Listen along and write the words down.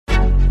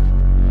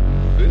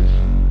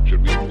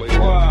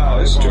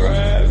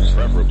Stress.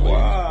 Preferably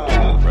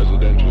Wow.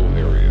 residential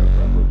area.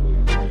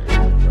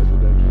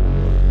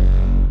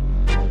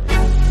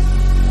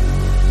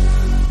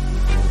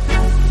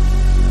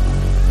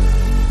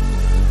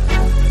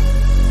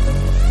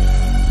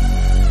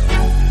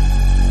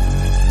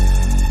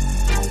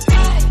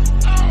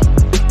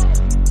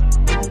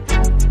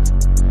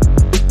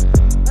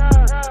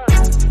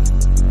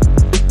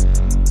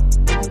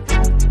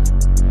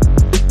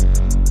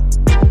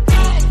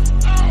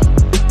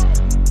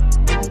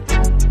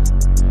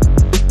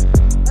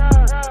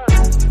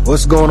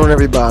 What's going on,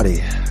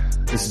 everybody?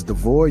 This is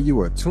Devore. You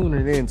are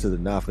tuning in to the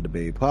Not For The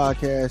Babe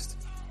podcast.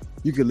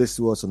 You can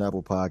listen to us on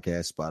Apple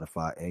Podcasts,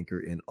 Spotify, Anchor,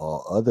 and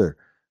all other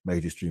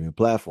major streaming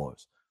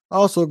platforms.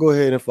 Also, go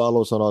ahead and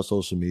follow us on our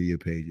social media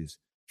pages,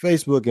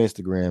 Facebook,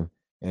 Instagram,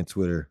 and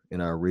Twitter,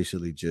 and our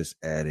recently just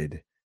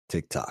added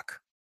TikTok.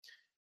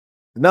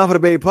 The Not For The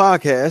Babe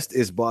podcast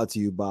is brought to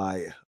you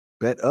by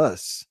Bet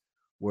Us,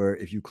 where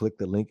if you click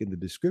the link in the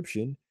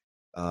description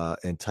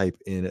and type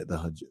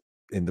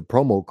in the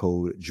promo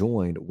code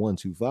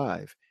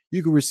JOINED125,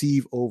 you can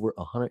receive over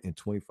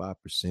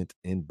 125%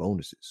 in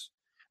bonuses.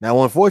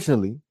 Now,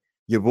 unfortunately,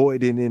 your boy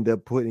didn't end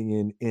up putting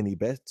in any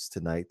bets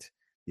tonight.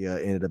 He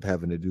ended up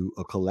having to do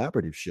a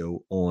collaborative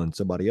show on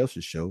somebody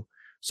else's show.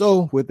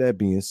 So with that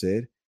being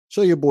said,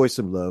 show your boy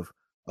some love.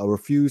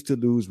 Refuse to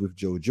Lose with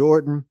Joe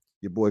Jordan.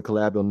 Your boy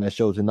collabed on that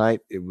show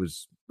tonight. It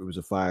was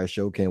a fire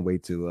show. Can't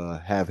wait to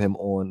have him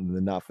on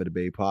the Not For The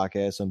Babe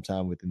podcast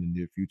sometime within the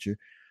near future.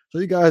 So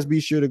you guys be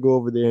sure to go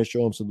over there and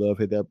show him some love.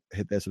 Hit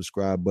that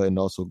subscribe button.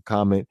 Also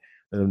comment.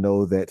 Let him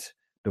know that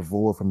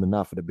Devore from the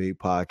Not For The Babe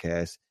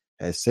podcast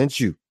has sent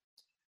you.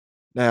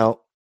 Now,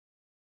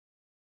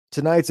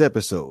 tonight's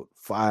episode,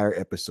 fire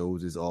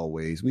episodes as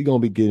always. We're going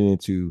to be getting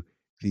into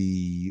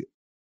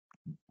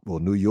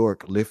New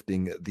York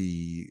lifting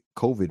the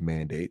COVID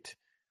mandate.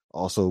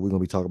 Also, we're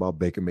going to be talking about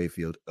Baker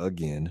Mayfield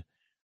again.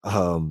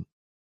 Colin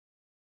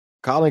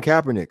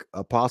Kaepernick,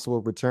 a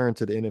possible return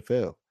to the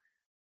NFL.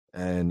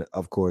 And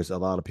of course, a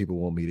lot of people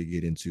want me to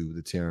get into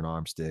the Terron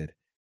Armstead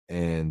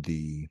and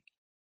the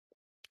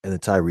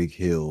Tyreek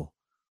Hill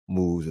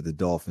moves that the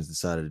Dolphins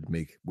decided to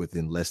make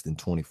within less than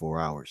 24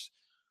 hours.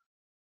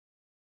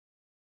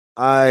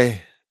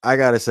 I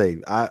gotta say,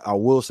 I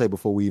will say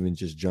before we even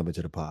just jump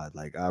into the pod,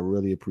 like I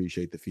really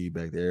appreciate the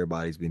feedback that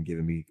everybody's been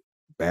giving me,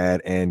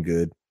 bad and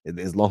good.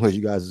 As long as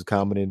you guys is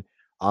commenting,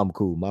 I'm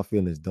cool. My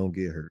feelings don't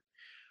get hurt.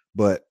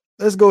 But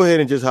let's go ahead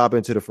and just hop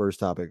into the first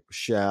topic,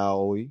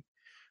 shall we?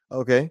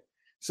 Okay,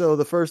 so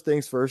the first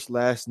things first,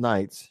 last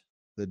night,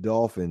 the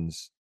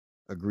Dolphins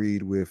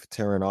agreed with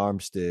Terron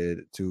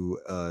Armstead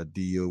to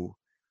deal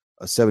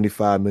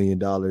 $75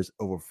 million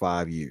over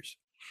 5 years.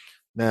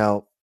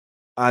 Now,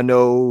 I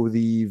know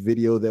the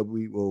video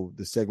that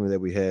the segment that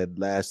we had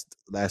last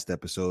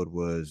episode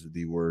was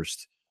the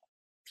worst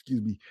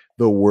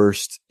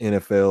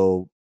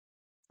NFL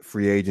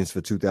free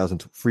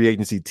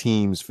agency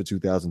teams for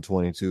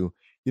 2022.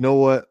 You know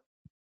what?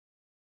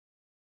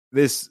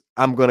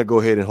 I'm going to go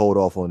ahead and hold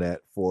off on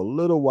that for a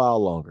little while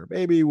longer.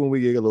 Maybe when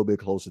we get a little bit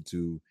closer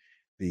to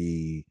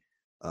the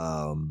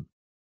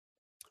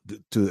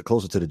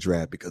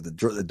draft, because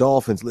the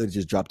Dolphins literally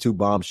just dropped two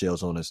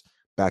bombshells on us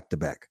back to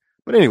back.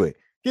 But anyway,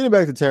 getting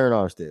back to Terron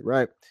Armstead,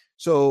 right?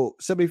 So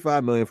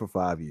 $75 million for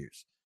 5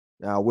 years.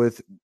 Now,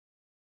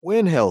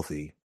 when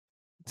healthy,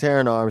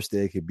 Terron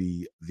Armstead could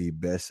be the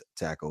best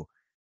tackle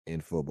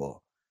in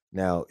football.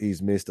 Now,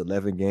 he's missed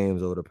 11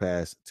 games over the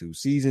past 2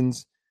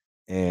 seasons,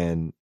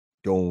 and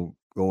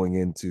going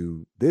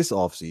into this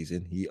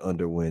offseason, he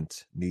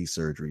underwent knee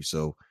surgery.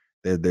 So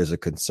there's a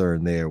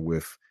concern there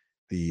with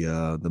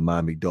the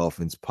Miami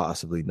Dolphins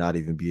possibly not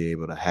even be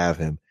able to have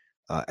him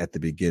at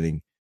the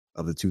beginning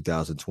of the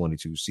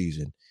 2022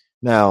 season.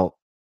 Now,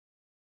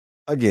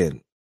 again,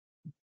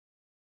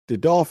 the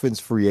Dolphins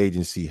free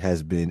agency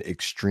has been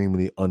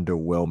extremely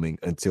underwhelming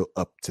until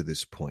up to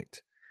this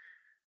point.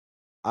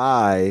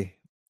 At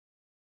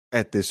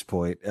this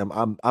point,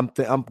 I'm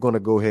going to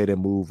go ahead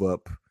and move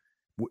up.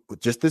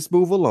 With just this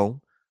move alone,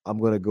 I'm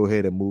going to go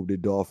ahead and move the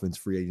Dolphins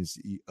free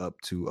agency up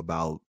to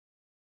about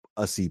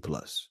a C+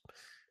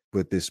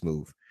 with this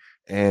move.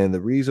 And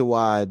the reason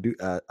why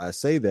I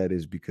say that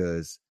is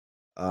because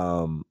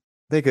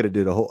they could have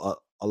did a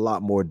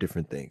lot more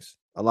different things.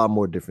 Now,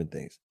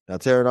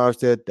 Terron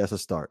Armstead, that's a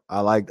start.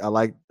 I like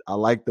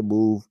the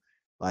move.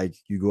 Like,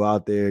 you go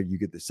out there, you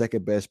get the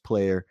second best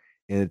player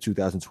in the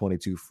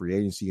 2022 free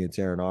agency in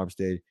Terron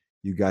Armstead.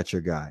 You got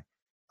your guy.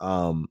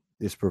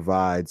 This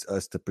provides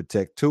us to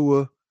protect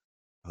Tua.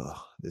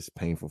 This is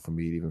painful for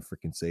me to even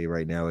freaking say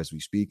right now as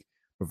we speak.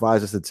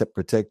 Provides us to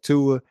protect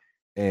Tua,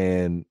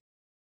 and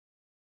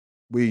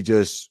we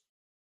got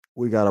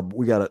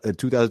in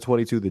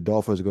 2022. The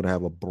Dolphins are going to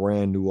have a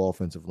brand new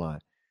offensive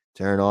line.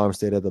 Terron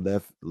Armstead at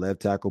the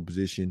left tackle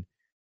position.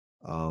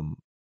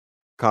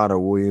 Connor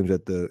Williams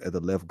at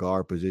the left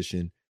guard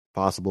position.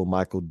 Possible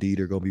Michael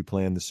Dieter going to be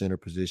playing the center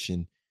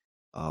position.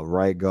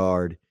 Right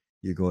guard,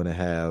 you're going to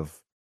have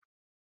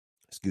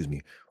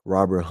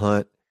Robert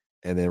Hunt,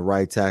 and then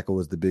right tackle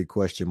is the big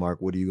question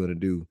mark. What are you going to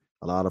do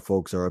A lot of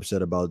folks are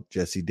upset about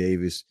Jesse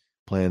Davis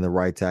playing the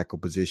right tackle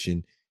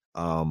position.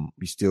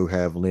 You still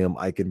have Liam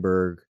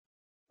Eichenberg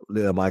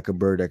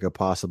that could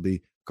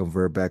possibly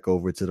convert back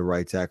over to the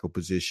right tackle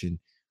position.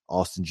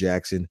 Austin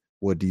Jackson,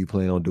 what do you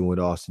plan on doing with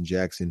Austin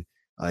Jackson?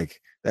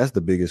 Like, that's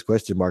the biggest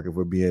question mark, if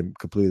we're being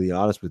completely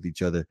honest with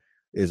each other,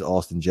 is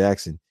Austin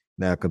Jackson.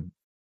 Now,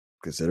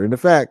 considering the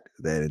fact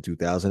that in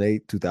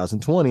 2008,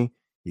 2020,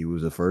 he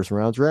was a first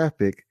round draft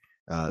pick,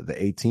 the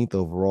 18th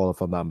overall,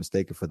 if I'm not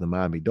mistaken, for the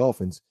Miami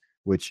Dolphins,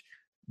 which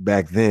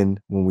back then,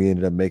 when we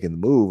ended up making the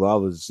move, I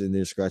was in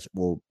there scratching.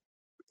 Well,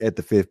 at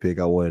the 5th pick,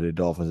 I wanted the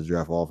Dolphins to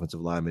draft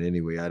offensive lineman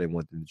anyway. I didn't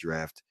want them to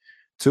draft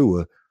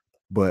Tua.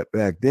 But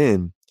back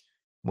then,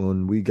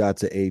 when we got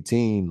to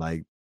 18,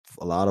 like,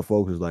 a lot of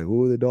folks was like,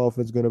 who are the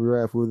Dolphins going to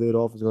draft? Who are the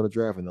Dolphins going to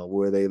draft? And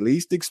where they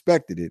least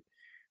expected it,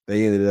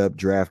 they ended up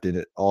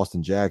drafting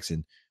Austin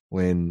Jackson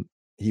when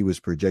he was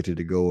projected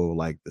to go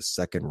like the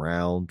second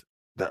round,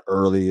 the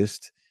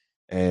earliest,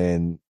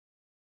 and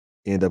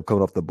end up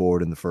coming off the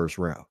board in the first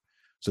round.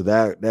 So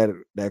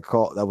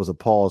that was a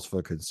pause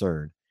for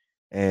concern.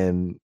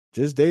 And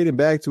just dating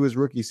back to his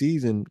rookie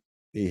season,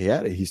 he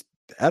had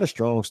a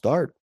strong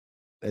start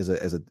as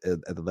at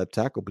the left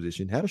tackle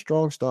position, had a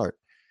strong start.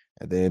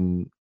 And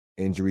then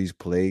injuries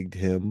plagued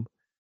him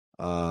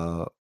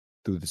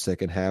through the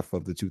second half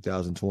of the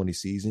 2020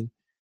 season,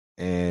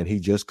 and he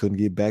just couldn't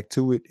get back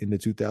to it in the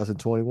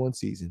 2021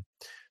 season.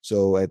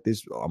 So at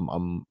this,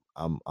 I'm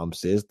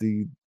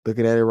seriously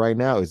looking at it right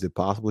now. Is it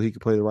possible he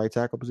could play the right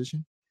tackle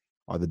position?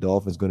 Are the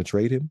Dolphins going to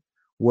trade him?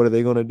 What are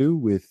they going to do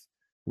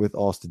with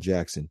Austin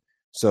Jackson?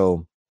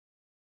 So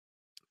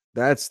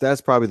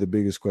that's probably the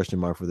biggest question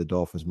mark for the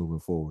Dolphins moving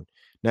forward.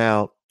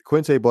 Now,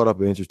 Quinte brought up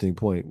an interesting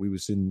point. We were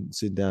sitting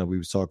down, we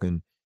was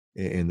talking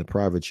in the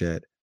private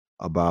chat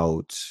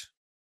about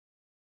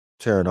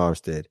Terron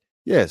Armstead.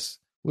 Yes,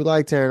 we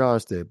like Terron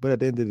Armstead, but at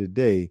the end of the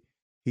day,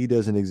 he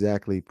doesn't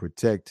exactly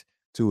protect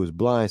Tua's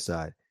blind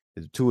side.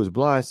 Tua's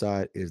blind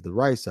side is the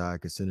right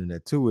side, considering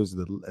that Tua is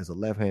as a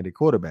left-handed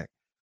quarterback.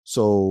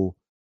 So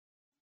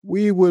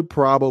we would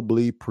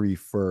probably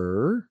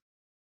prefer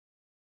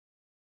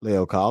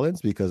La'el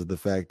Collins because of the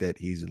fact that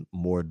he's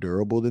more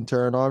durable than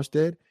Terron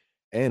Armstead,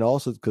 and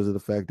also because of the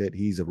fact that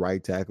he's a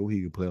right tackle.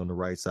 He can play on the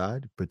right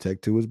side,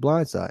 protect Tua's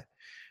blind side.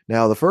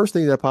 Now, the first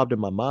thing that popped in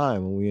my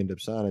mind when we ended up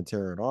signing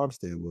Terron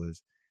Armstead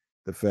was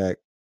the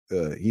fact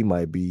he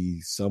might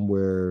be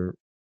somewhere.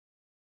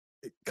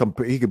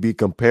 He could be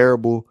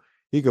comparable.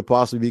 He could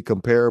possibly be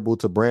comparable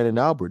to Brandon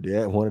Albert,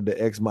 one of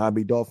the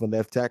ex-Miami Dolphin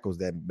left tackles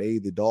that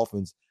made the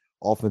Dolphins'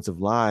 offensive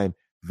line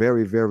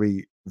very,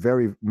 very,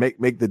 very make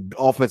the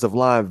offensive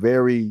line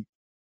very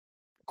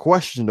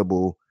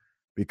questionable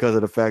because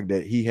of the fact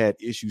that he had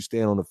issues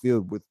staying on the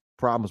field with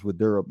problems with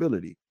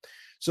durability.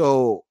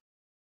 So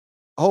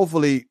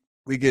hopefully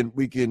we can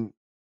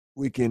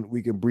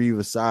breathe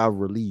a sigh of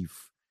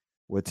relief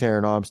with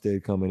Terron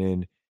Armstead coming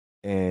in,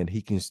 and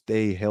he can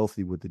stay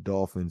healthy with the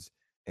Dolphins,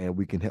 and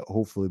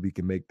hopefully we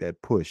can make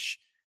that push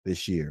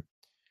this year.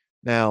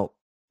 Now,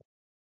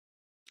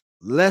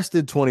 less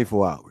than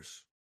 24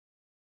 hours.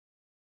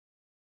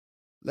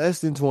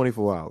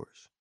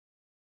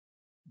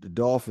 The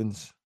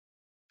Dolphins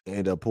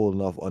ended up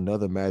pulling off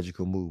another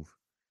magical move.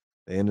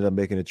 They ended up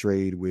making a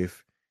trade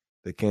with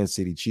the Kansas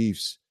City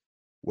Chiefs,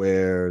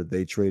 where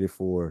they traded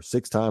for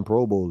 6-time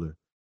Pro Bowler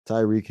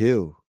Tyreek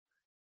Hill.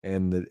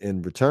 And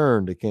in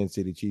return, the Kansas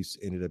City Chiefs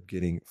ended up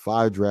getting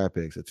 5 draft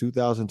picks: a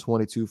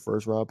 2022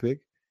 first round pick,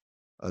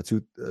 a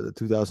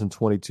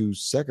 2022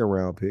 second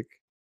round pick,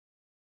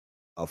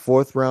 a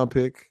 4th round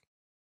pick,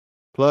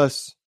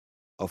 plus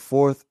a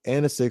 4th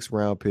and a 6th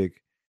round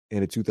pick in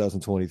the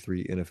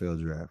 2023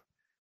 NFL draft.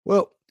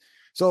 Well,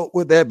 so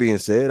with that being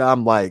said,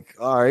 I'm like,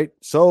 all right,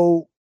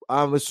 so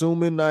I'm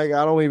assuming like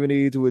I don't even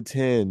need to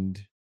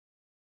attend.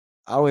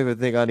 I don't even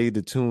think I need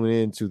to tune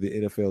into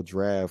the NFL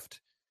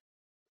draft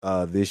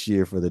this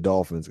year for the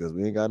Dolphins, because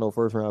we ain't got no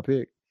first round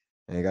pick,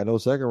 ain't got no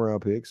second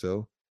round pick,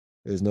 so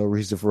there's no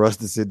reason for us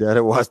to sit down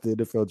and watch the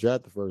NFL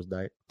draft the first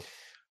night.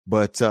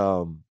 But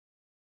I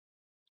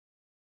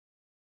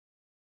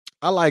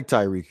like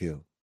Tyreek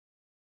Hill,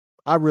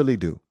 I really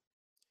do.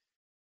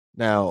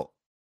 Now,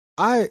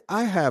 I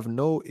have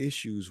no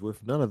issues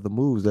with none of the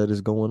moves that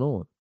is going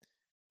on.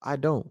 I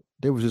don't.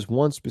 There was just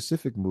one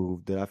specific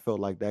move that I felt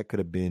like that could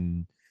have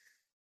been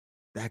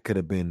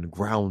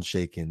ground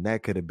shaking,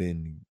 that could have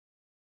been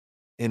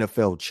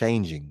NFL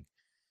changing.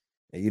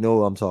 And you know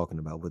what I'm talking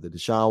about with the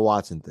Deshaun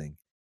Watson thing.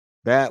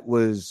 That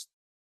was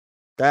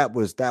that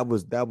was that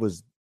was that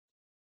was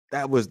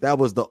that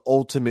was the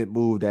ultimate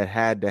move that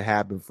had to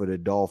happen for the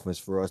Dolphins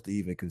for us to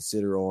even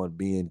consider on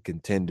being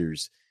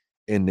contenders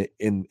in the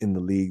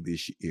league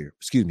this year.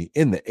 Excuse me,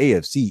 in the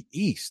AFC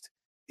East.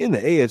 In the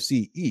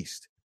AFC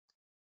East.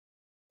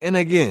 And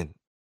again,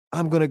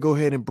 I'm gonna go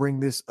ahead and bring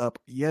this up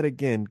yet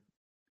again,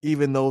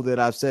 even though that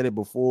I've said it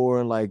before,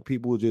 and like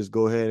people just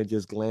go ahead and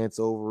just glance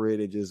over it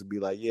and just be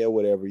like, yeah,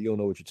 whatever, you don't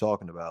know what you're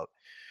talking about.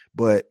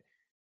 But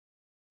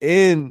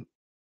in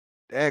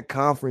that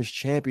conference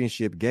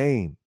championship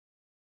game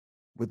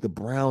with the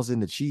Browns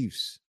and the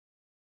Chiefs,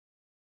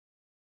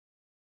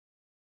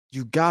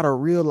 you got to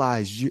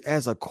realize you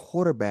as a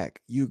quarterback,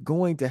 you're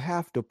going to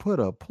have to put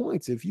up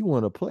points if you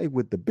want to play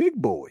with the big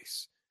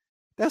boys.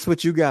 That's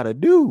what you got to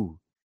do.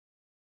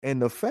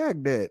 And the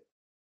fact that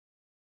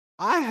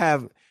I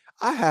have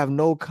I have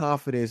no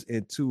confidence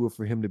in Tua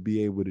for him to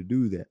be able to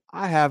do that.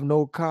 I have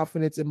no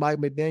confidence in Mike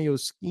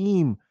McDaniel's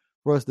scheme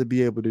for us to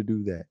be able to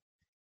do that.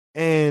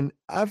 And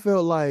I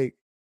felt like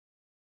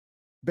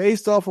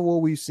based off of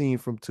what we've seen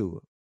from Tua,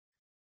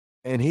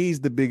 and he's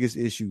the biggest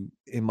issue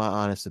in my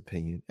honest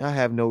opinion. I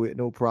have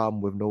no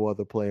problem with no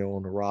other player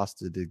on the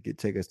roster to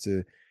take us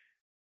to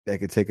that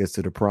could take us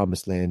to the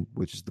promised land,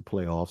 which is the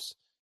playoffs.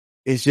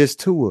 It's just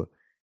Tua.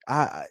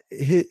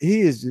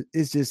 He is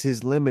it's just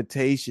his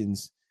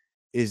limitations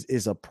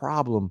is a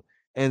problem.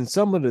 And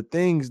some of the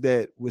things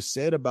that was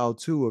said about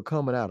Tua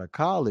coming out of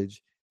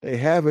college, they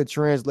haven't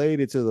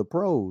translated to the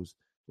pros.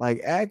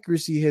 Like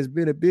accuracy has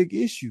been a big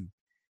issue,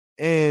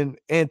 and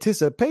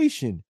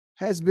anticipation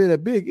has been a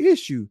big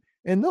issue.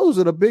 And those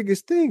are the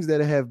biggest things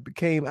that have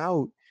came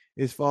out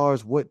as far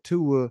as what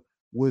Tua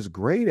was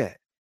great at.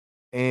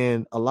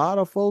 And a lot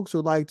of folks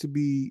would like to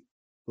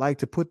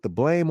put the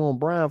blame on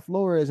Brian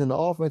Flores and the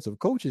offensive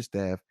coaching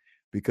staff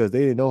because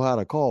they didn't know how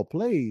to call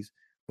plays.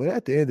 But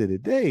at the end of the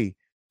day,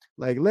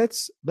 like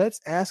let's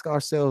ask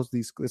ourselves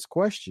this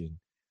question.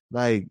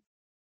 Like,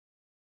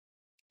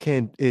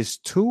 can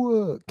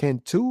Tua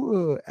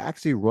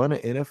actually run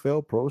an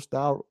NFL pro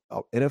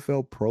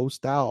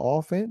style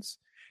offense?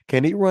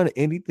 Can he run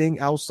anything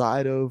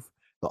outside of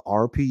the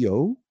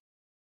RPO?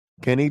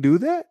 Can he do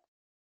that?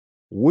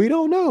 We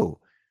don't know.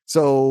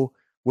 So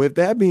with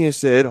that being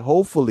said,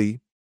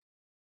 hopefully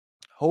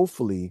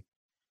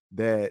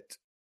that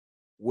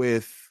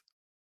with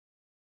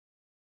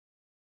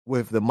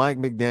the Mike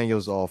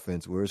McDaniel's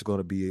offense, where it's going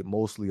to be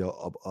mostly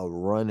a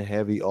run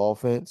heavy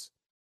offense,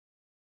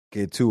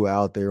 get Tua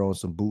out there on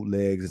some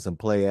bootlegs and some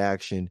play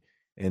action,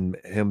 and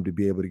him to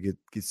be able to get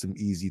some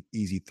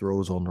easy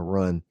throws on the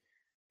run.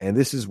 And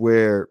this is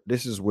where the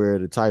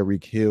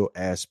Tyreek Hill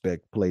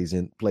aspect plays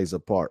a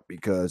part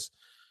because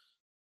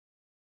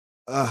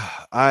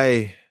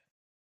I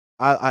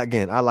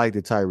again I like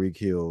the Tyreek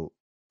Hill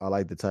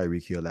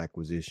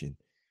acquisition.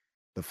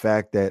 The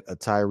fact that the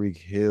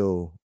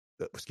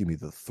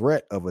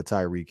threat of a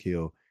Tyreek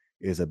Hill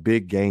is a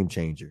big game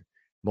changer.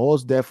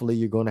 Most definitely,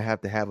 you're going to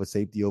have a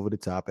safety over the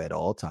top at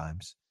all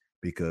times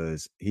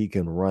because he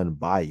can run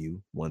by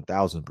you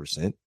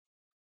 1,000%.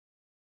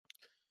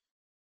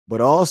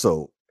 But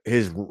also,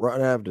 his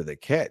run after the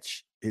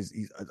catch he's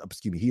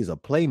a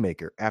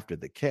playmaker after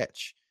the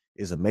catch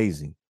is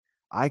amazing.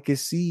 I could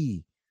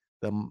see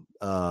the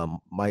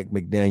Mike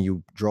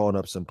McDaniel drawing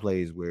up some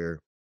plays where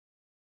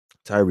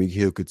Tyreek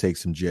Hill could take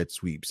some jet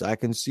sweeps. I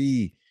can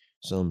see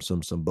some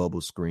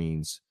bubble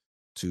screens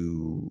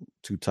to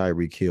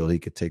Tyreek Hill. He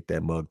could take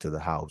that mug to the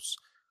house.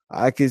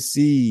 I could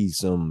see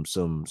some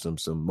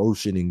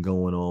motioning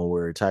going on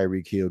where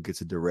Tyreek Hill gets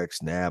a direct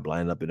snap,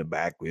 line up in the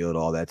backfield,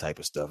 all that type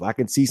of stuff. I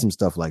can see some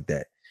stuff like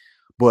that.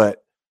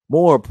 But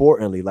more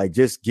importantly, like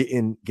just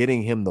getting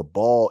him the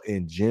ball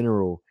in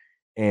general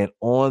and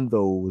on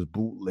those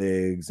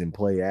bootlegs and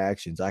play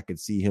actions, I could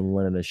see him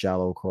running a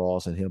shallow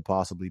cross and him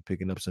possibly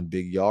picking up some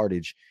big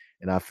yardage.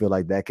 And I feel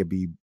like that could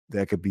be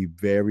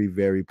very,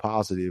 very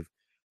positive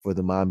for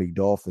the Miami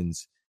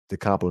Dolphins to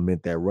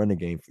complement that running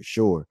game for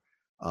sure.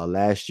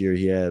 Last year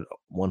he had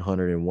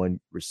 101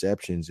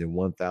 receptions and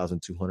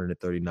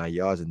 1,239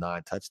 yards and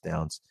 9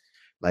 touchdowns.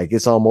 Like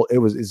it's almost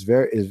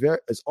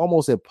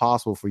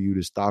impossible for you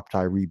to stop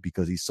Tyreek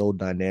because he's so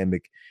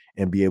dynamic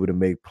and be able to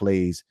make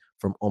plays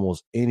from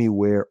almost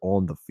anywhere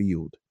on the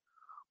field.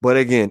 But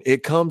again,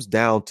 it comes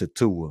down to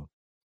Tua.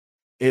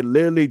 It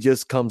literally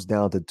just comes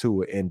down to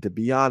Tua. And to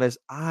be honest,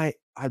 I'm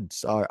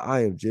sorry,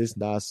 I am just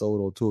not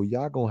sold on Tua.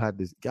 Y'all gonna have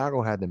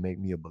to make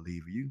me a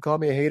believer. You can call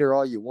me a hater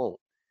all you want.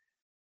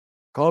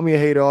 Call me a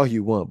hater all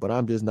you want, but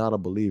I'm just not a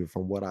believer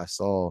from what I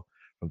saw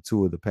from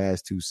Tua the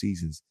past 2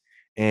 seasons.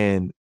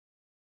 And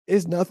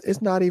it's not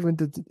even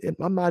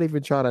I'm not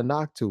even trying to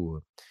knock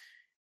Tua.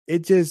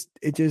 It just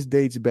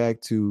dates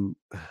back to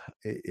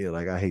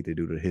like I hate to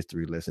do the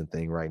history lesson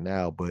thing right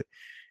now, but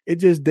it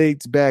just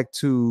dates back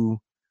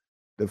to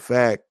the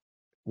fact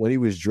when he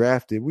was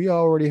drafted, we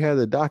already had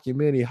the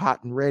documentary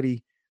hot and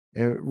ready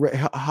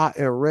hot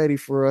and ready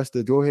for us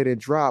to go ahead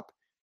and drop,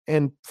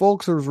 and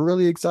folks was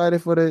really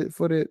excited for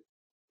the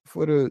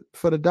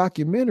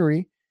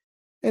documentary,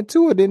 and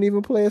Tua didn't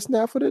even play a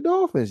snap for the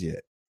Dolphins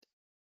yet.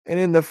 And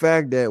then the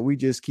fact that we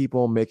just keep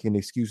on making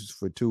excuses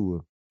for Tua.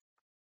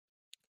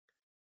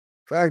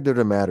 Fact of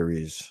the matter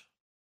is,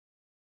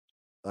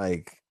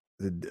 like,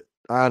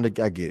 I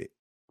get it.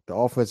 The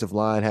offensive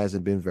line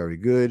hasn't been very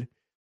good,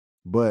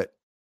 but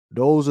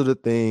those are the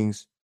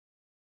things.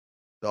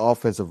 The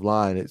offensive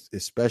line,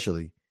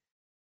 especially,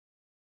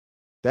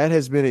 that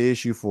has been an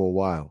issue for a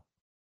while.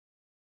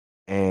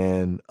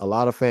 And a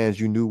lot of fans,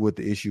 you knew what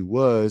the issue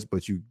was,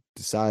 but you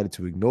decided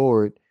to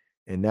ignore it.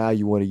 And now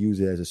you want to use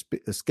it as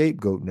a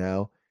scapegoat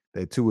now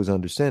that Tua is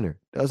under center.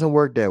 Doesn't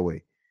work that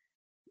way.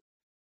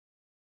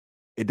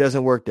 It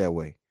doesn't work that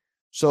way.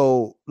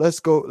 So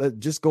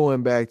just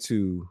going back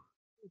to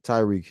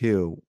Tyreek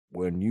Hill.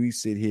 When you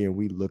sit here and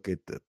we look at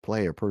the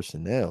player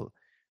personnel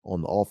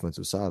on the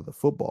offensive side of the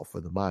football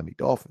for the Miami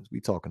Dolphins, we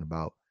talking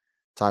about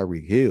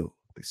Tyreek Hill,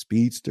 the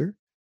speedster,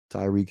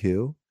 Tyreek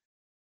Hill.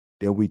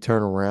 Then we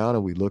turn around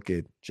and we look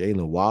at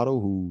Jalen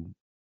Waddle, who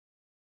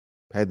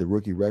had the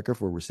rookie record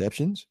for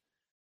receptions.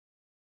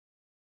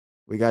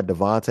 We got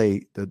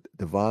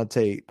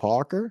Devontae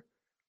Parker.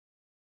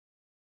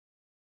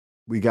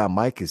 We got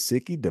Mike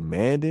Gesicki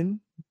demanding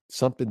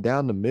something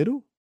down the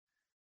middle.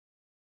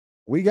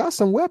 We got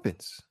some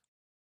weapons.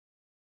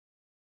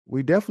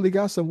 We definitely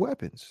got some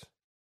weapons.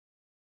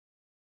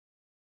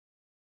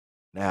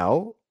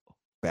 Now,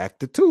 back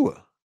to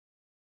Tua.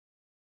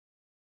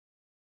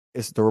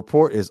 The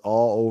report is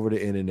all over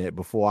the internet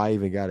before I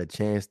even got a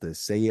chance to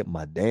say it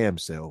my damn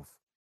self.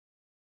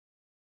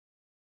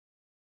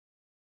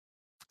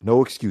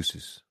 No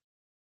excuses.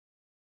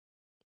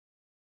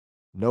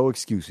 No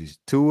excuses.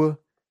 Tua,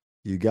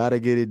 you got to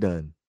get it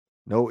done.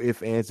 No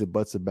ifs, ands, or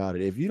buts about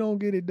it. If you don't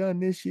get it done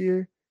this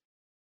year,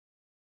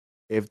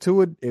 if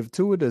Tua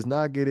does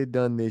not get it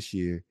done this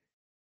year,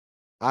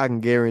 I can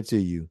guarantee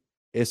you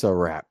it's a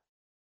wrap.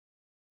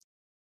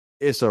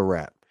 It's a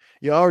wrap.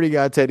 You already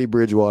got Teddy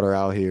Bridgewater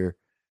out here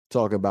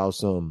talking about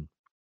talking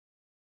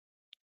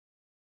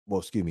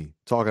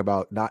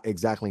about not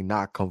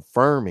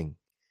confirming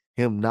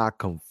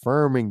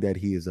that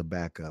he is a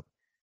backup.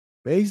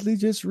 Basically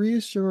just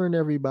reassuring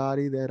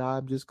everybody that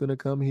I'm just going to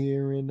come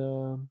here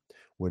and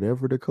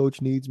whatever the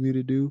coach needs me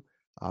to do,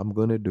 I'm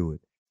going to do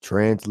it.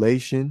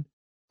 Translation,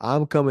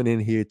 I'm coming in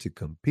here to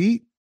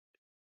compete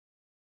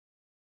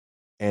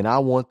and I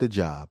want the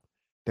job.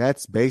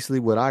 That's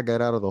basically what I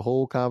got out of the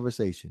whole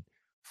conversation.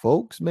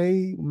 Folks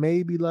may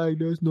be like,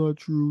 that's not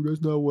true.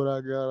 That's not what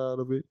I got out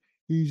of it.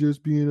 He's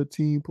just being a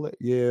team player.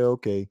 Yeah,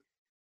 okay.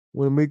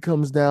 When it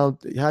comes down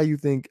to how you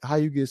think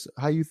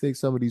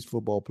some of these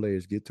football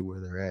players get to where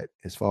they're at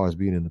as far as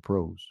being in the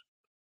pros,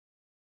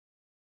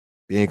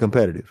 being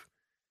competitive.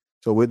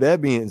 So with that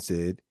being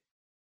said,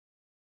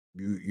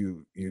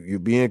 you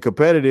being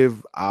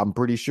competitive, I'm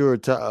pretty sure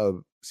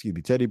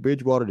Teddy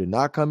Bridgewater did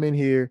not come in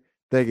here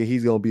thinking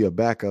he's gonna be a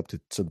backup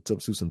to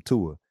some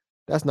Tua.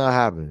 That's not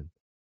happening.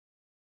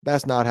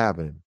 That's not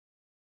happening.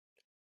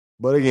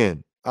 But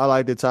again, I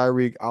like the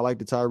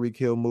Tyreek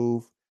Hill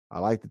move. I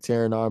like the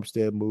Terron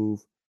Armstead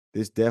move.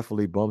 This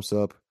definitely bumps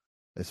up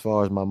as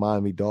far as my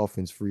Miami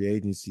Dolphins free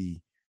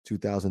agency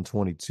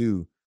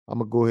 2022. I'm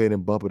gonna go ahead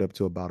and bump it up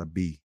to about a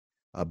B,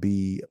 a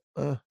B,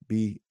 a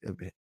B,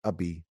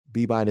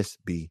 B minus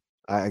B.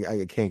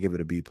 I can't give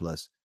it a B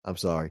plus. I'm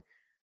sorry.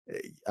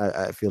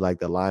 I feel like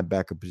the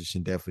linebacker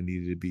position definitely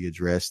needed to be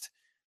addressed.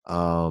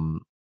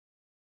 Um,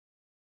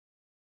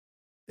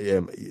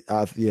 yeah,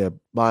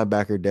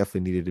 linebacker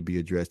definitely needed to be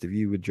addressed. If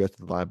you addressed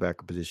the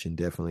linebacker position,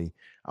 definitely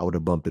I would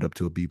have bumped it up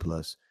to a B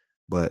plus.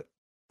 But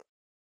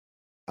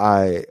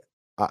I,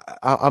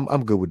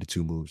 I'm good with the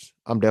two moves.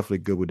 I'm definitely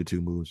good with the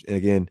two moves. And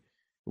again,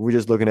 we're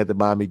just looking at the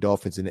Miami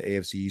Dolphins in the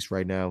AFC East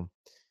right now.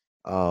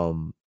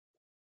 Um,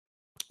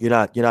 you're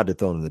not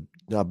dethroning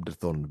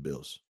the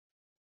Bills.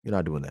 You're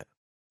not doing that.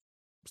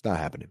 It's not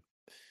happening.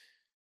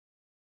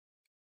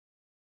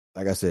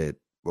 Like I said,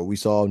 what we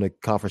saw in the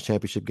conference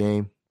championship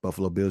game,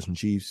 Buffalo Bills and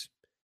Chiefs,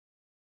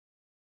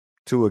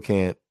 Tua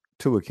can't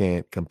Tua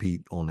can't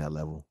compete on that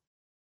level.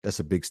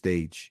 That's a big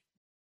stage.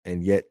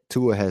 And yet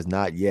Tua has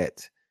not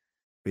yet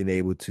been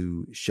able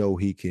to show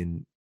he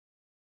can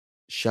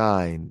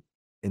shine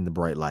in the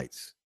bright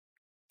lights.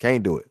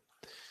 Can't do it.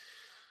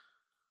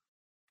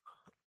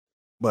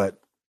 But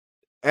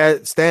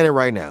as standing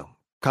right now,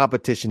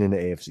 competition in the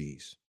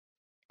AFCs.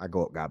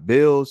 Got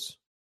Bills.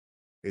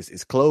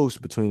 It's close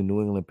between the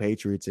New England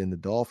Patriots and the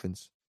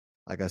Dolphins.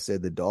 Like I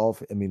said, the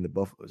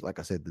Buffalo, like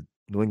I said, the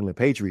New England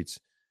Patriots,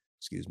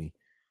 excuse me.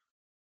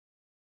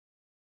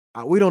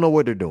 We don't know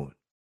what they're doing.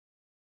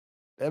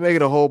 They're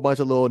making a whole bunch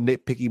of little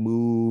nitpicky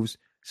moves.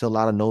 It's a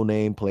lot of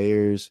no-name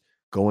players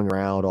going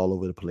around all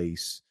over the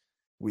place.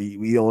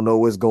 We don't know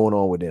what's going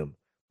on with them.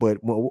 But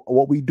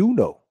what we do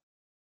know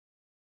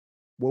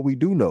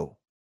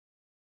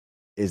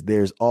is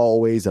there's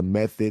always a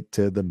method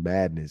to the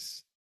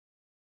madness.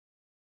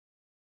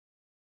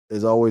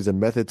 There's always a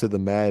method to the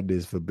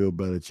madness for Bill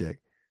Belichick.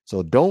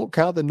 So don't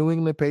count the New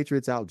England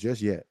Patriots out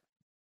just yet.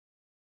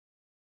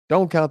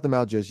 Don't count them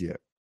out just yet.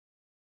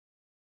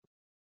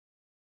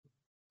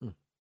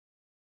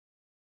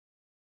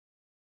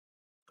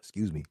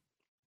 Excuse me.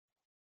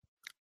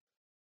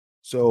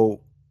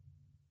 So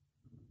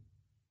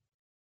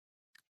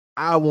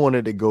I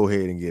wanted to go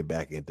ahead and get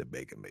back into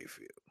Baker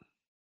Mayfield.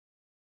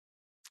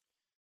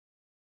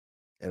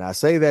 And I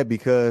say that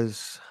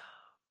because,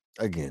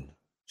 again,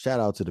 shout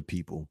out to the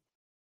people.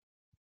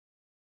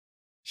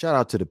 Shout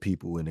out to the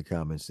people in the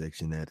comment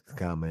section that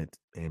comment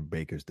in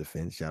Baker's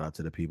defense. Shout out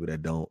to the people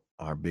that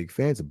are big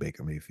fans of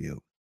Baker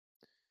Mayfield.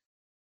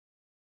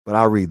 But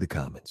I'll read the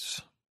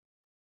comments.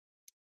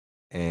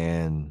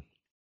 And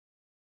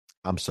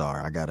I'm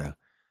sorry, I gotta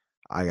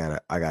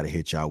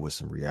hit y'all with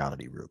some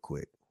reality real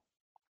quick.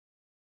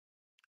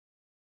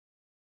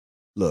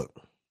 Look,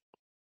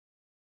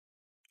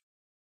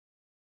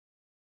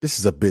 this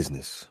is a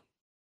business,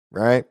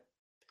 right?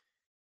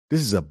 This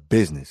is a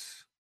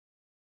business.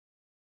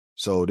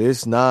 So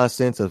this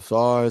nonsense as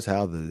far as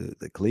how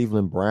the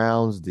Cleveland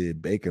Browns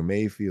did Baker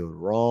Mayfield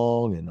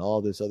wrong and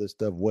all this other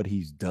stuff, what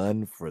he's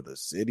done for the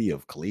city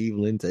of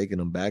Cleveland, taking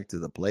them back to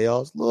the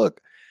playoffs.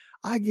 Look,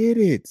 I get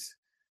it.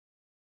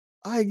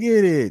 I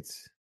get it.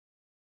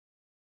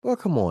 But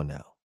come on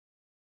now.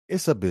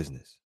 It's a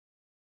business.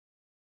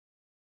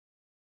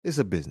 It's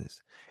a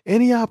business.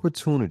 Any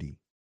opportunity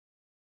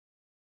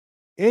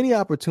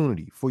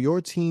for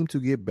your team to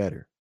get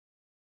better,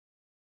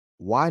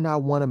 why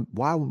not want to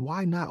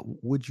why not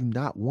would you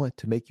not want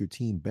to make your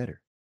team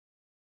better?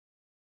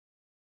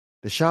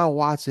 Deshaun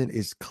Watson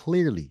is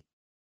clearly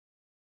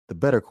the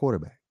better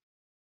quarterback.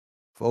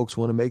 Folks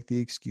want to make the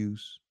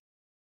excuse,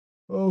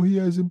 oh, he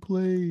hasn't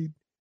played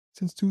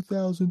since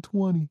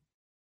 2020.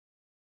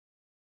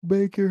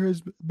 Baker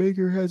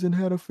hasn't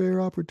had a fair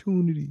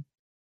opportunity.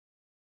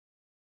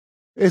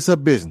 It's a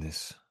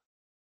business.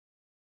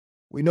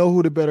 We know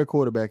who the better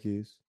quarterback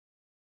is.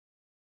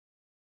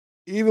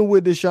 Even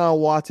with Deshaun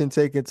Watson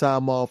taking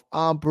time off,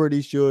 I'm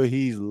pretty sure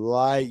he's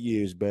light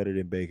years better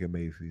than Baker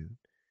Mayfield.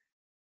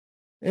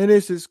 And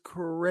this is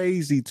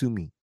crazy to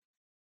me.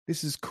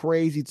 This is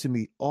crazy to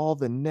me. All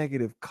the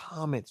negative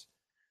comments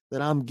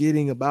that I'm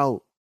getting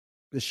about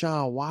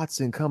Deshaun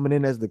Watson coming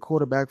in as the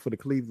quarterback for the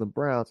Cleveland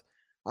Browns.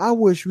 I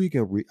wish we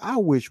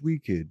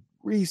could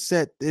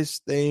reset this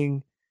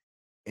thing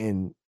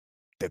and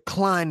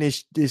decline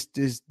this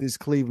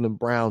Cleveland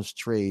Browns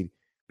trade,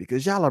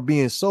 because y'all are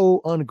being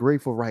so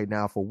ungrateful right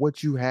now for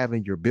what you have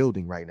in your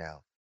building right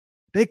now.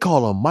 They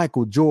call him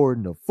Michael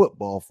Jordan of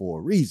football for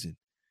a reason.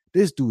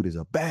 This dude is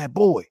a bad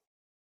boy.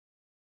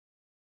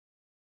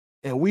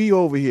 And we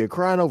over here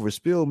crying over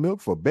spilled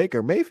milk for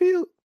Baker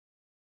Mayfield?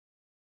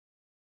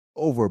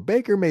 Over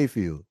Baker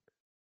Mayfield.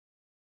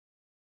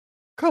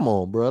 Come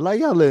on, bro. Like,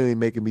 y'all literally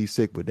making me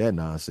sick with that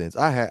nonsense.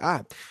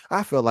 I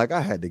felt like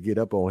I had to get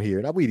up on here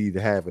and we need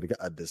to have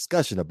a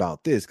discussion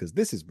about this, because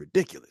this is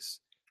ridiculous.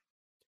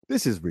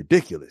 This is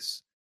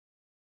ridiculous.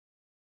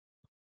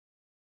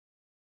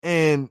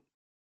 And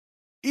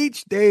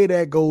each day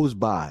that goes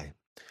by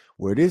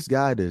where this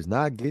guy does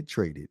not get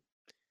traded,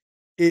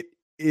 it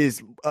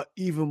is an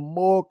even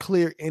more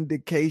clear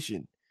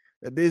indication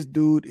that this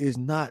dude is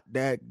not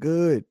that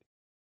good.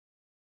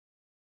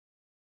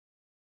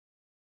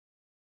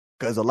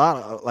 Because a lot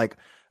of, like,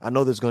 I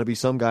know there's going to be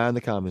some guy in the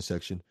comment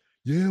section.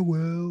 Yeah,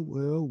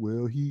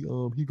 well, he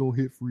gonna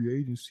hit free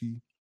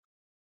agency.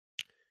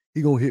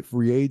 He gonna hit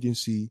free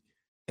agency,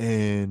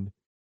 and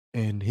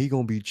he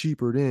gonna be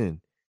cheaper then.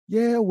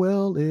 Yeah,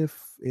 well,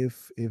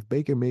 if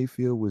Baker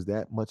Mayfield was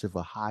that much of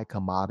a high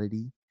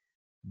commodity,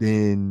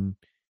 then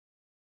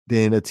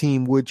a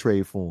team would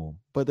trade for him,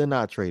 but they're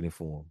not trading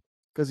for him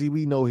because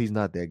we know he's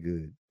not that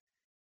good.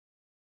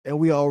 And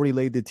we already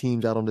laid the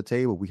teams out on the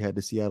table. We had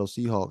the Seattle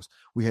Seahawks.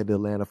 We had the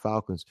Atlanta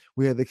Falcons.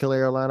 We had the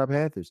Carolina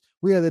Panthers.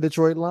 We had the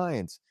Detroit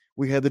Lions.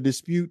 We had the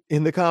dispute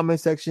in the comment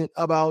section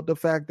about the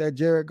fact that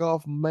Jared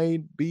Goff may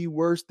be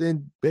worse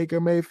than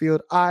Baker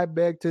Mayfield. I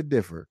beg to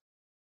differ.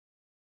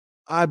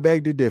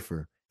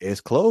 It's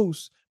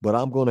close, but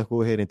I'm going to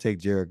go ahead and take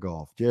Jared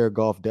Goff. Jared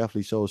Goff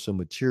definitely shows some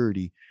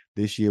maturity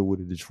this year with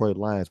the Detroit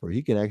Lions, where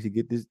he can actually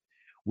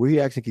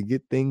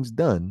get things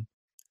done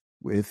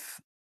with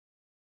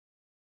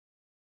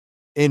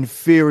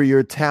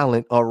inferior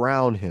talent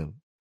around him.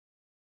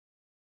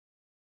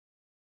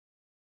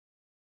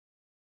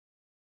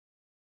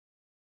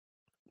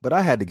 But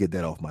I had to get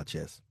that off my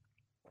chest.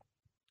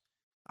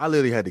 I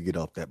literally had to get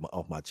off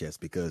my chest,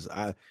 because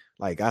I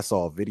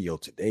saw a video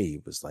today.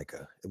 It was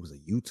a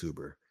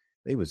YouTuber.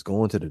 They was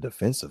going to the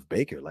defense of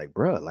Baker, like,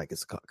 bro, like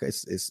it's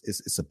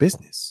a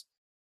business.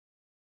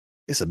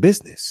 It's a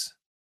business.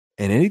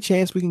 And any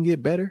chance we can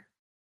get better,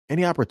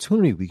 any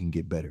opportunity we can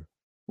get better,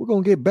 we're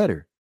gonna get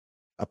better.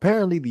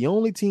 Apparently, the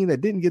only team that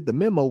didn't get the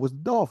memo was the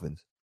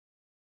Dolphins.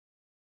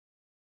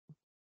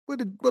 What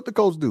the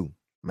Colts do?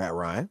 Matt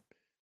Ryan.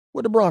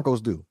 What the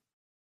Broncos do?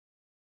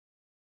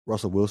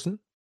 Russell Wilson.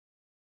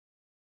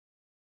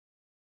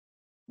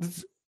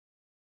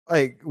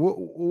 Like,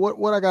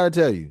 what I gotta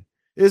tell you?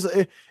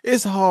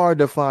 It's hard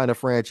to find a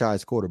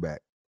franchise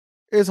quarterback.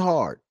 It's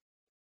hard.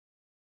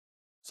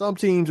 Some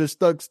teams are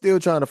stuck still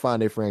trying to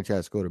find their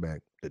franchise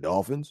quarterback. The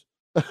Dolphins.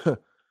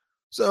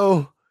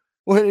 So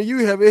when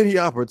you have any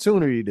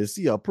opportunity to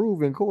see a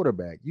proven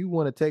quarterback, you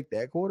want to take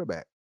that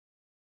quarterback.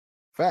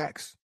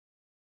 Facts.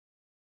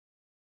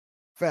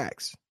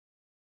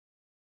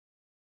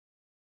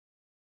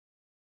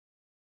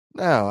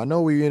 Now, I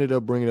know we ended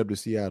up bringing up the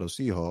Seattle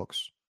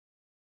Seahawks,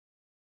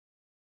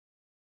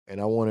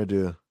 and I wanted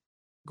to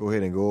go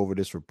ahead and go over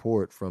this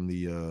report from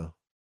the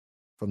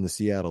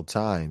Seattle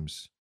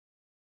Times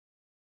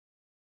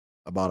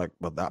about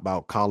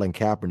Colin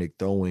Kaepernick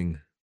throwing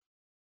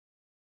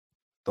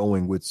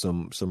with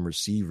some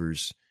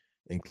receivers,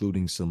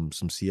 including some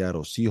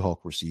Seattle Seahawk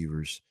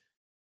receivers.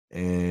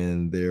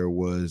 And it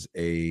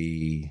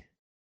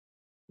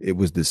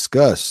was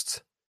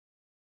discussed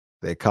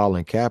that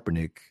Colin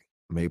Kaepernick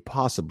may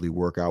possibly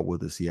work out with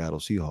the Seattle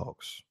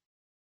Seahawks.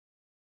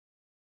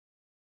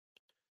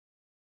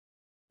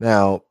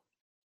 Now,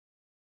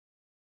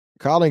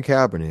 Colin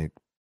Kaepernick,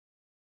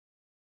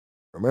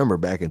 remember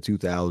back in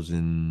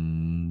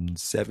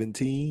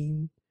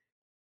 2017,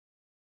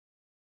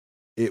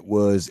 it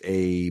was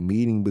a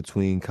meeting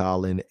between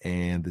Colin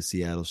and the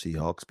Seattle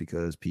Seahawks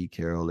because Pete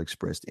Carroll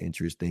expressed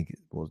interest. Didn't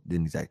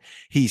exactly.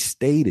 He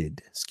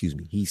stated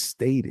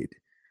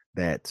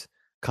that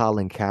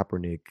Colin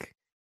Kaepernick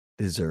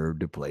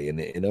deserved to play in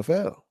the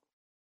NFL.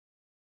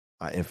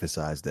 I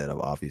emphasize that,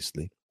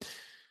 obviously.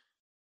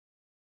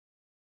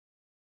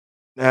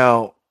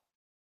 Now,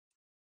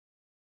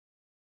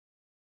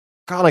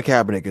 Colin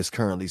Kaepernick is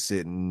currently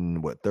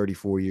sitting,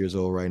 34 years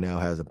old right now,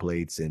 hasn't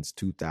played since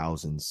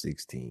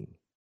 2016.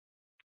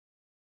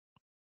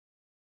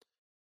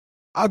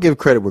 I'll give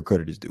credit where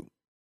credit is due.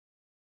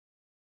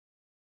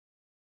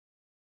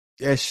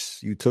 Yes,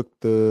 you took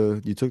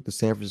the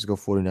San Francisco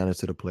 49ers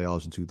to the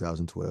playoffs in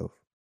 2012.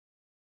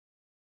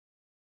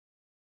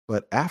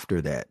 But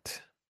after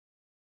that,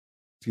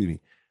 excuse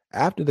me,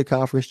 after the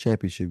conference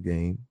championship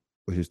game,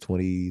 which is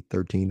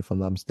 2013, if I'm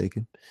not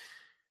mistaken,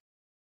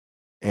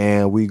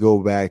 and we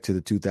go back to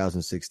the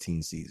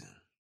 2016 season.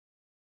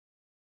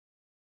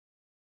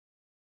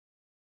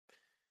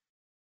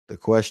 The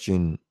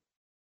question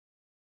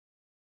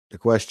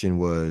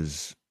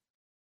was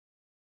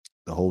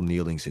the whole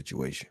kneeling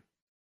situation.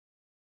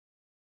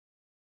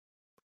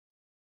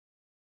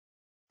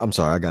 I'm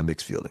sorry, I got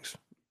mixed feelings.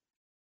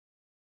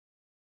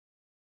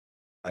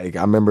 Like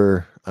I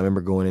remember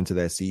going into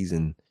that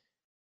season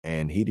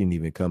and he didn't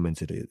even come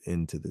into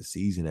the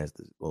season as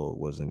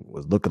was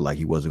looking like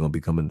he wasn't going to be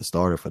becoming the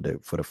starter for the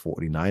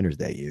 49ers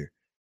that year.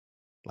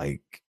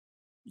 Like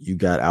you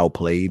got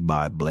outplayed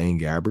by Blaine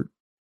Gabbert.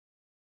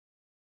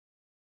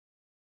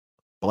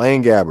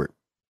 Blaine Gabbert.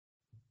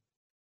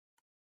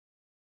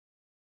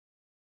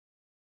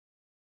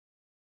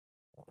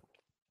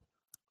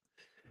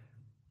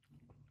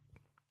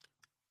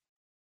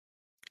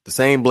 The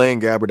same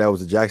Blaine Gabbert that was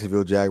the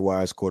Jacksonville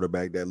Jaguars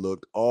quarterback that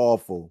looked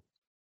awful.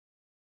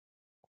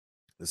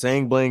 The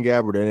same Blaine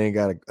Gabbert that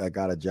ain't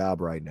got a job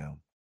right now.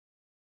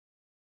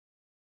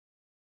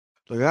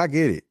 Look, I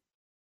get it.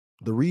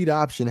 The read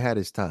option had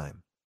its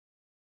time.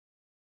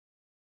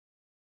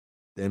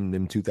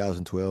 Them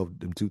 2012,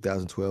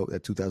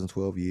 that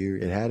 2012 year,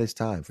 it had its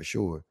time for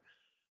sure.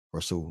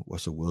 Russell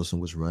Wilson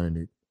was running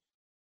it.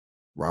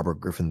 Robert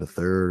Griffin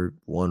III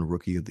won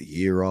Rookie of the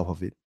Year off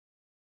of it.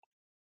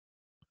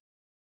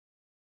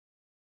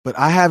 But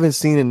I haven't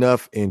seen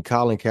enough in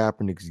Colin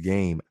Kaepernick's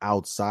game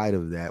outside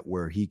of that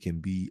where he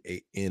can be an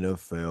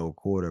NFL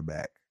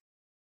quarterback.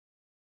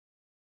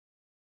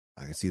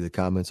 I can see the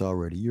comments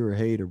already. You're a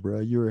hater, bro.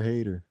 You're a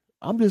hater.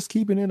 I'm just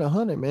keeping it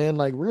 100, man.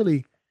 Like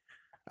really,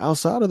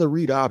 outside of the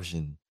read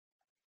option,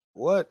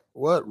 what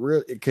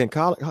really can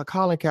Colin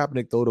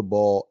Kaepernick throw the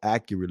ball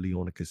accurately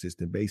on a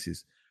consistent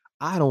basis?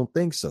 I don't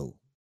think so.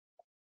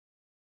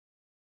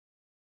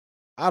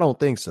 I don't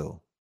think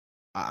so.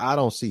 I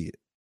don't see it.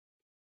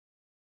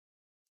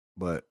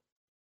 But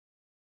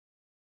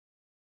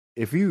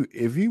if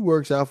he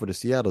works out for the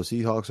Seattle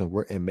Seahawks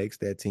and makes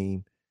that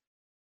team,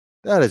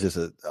 that is just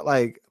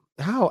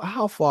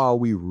how far are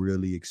we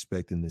really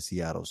expecting the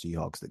Seattle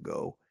Seahawks to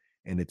go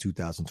in the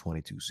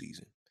 2022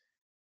 season?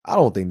 I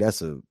don't think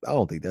that's a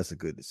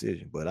good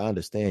decision, but I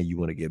understand you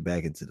want to get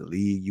back into the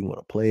league, you want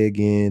to play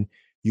again,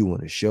 you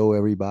want to show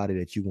everybody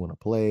that you want to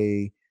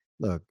play.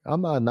 Look,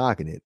 I'm not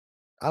knocking it.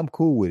 I'm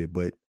cool with it,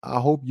 but I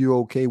hope you're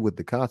okay with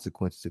the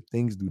consequences if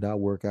things do not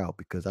work out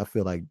because I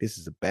feel like this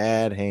is a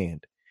bad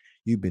hand.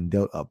 You've been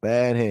dealt a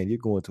bad hand. You're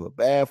going to a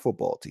bad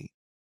football team.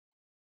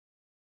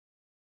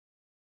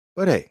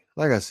 But hey,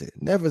 like I said,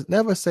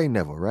 never say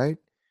never, right?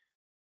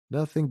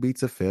 Nothing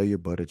beats a failure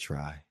but a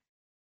try.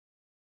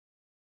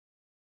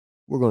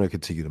 We're going to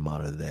continue to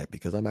monitor that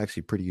because I'm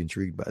actually pretty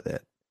intrigued by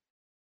that.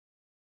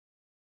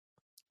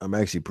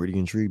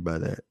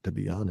 To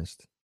be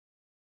honest.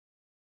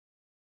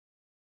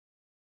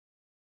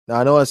 Now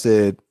I know I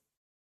said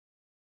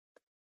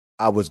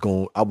I was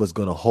going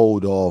to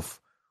hold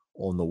off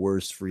on the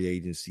worst free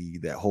agency,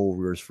 that whole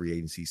worst free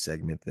agency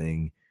segment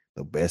thing,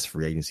 the best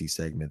free agency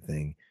segment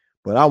thing.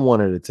 But I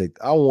wanted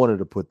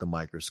to put the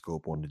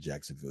microscope on the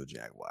Jacksonville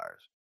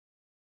Jaguars.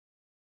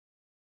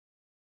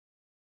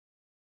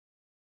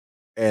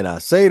 And I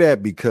say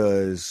that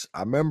because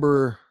I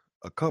remember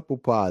a couple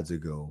pods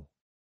ago,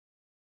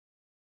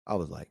 I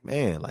was like,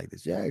 man, like the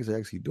Jags are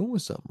actually doing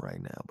something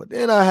right now. But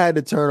then I had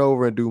to turn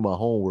over and do my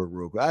homework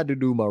real quick. I had to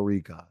do my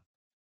recon.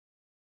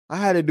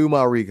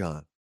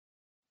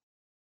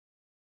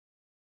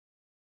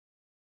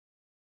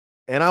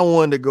 And I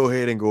wanted to go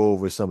ahead and go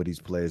over some of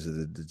these players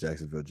that the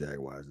Jacksonville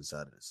Jaguars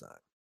decided to sign.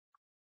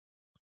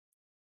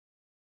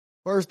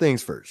 First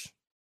things first.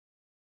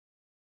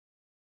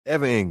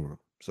 Evan Ingram.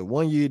 So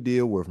 1-year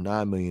deal worth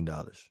 $9 million.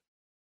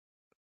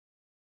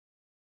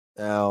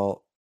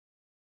 Now,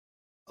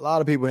 a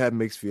lot of people have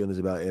mixed feelings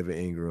about Evan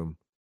Ingram.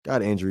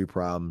 Got injury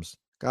problems.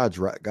 Got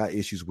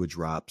issues with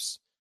drops.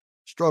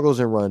 Struggles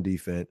in run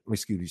defense.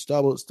 Excuse me.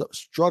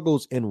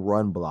 Struggles in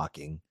run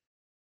blocking.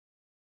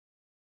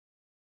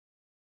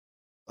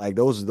 Like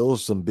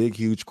those some big,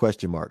 huge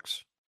question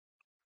marks.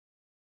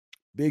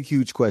 Big,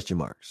 huge question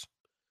marks.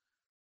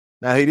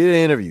 Now he did an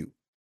interview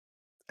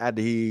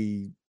after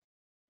he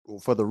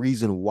for the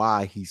reason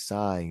why he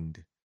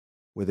signed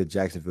with the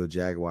Jacksonville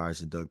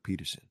Jaguars and Doug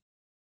Peterson.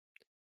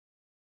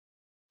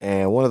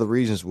 And one of the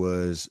reasons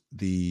was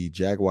the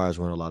Jaguars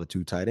run a lot of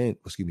two tight ends.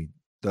 Excuse me,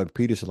 Doug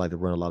Peterson liked to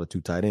run a lot of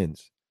two tight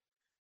ends.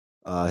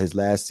 His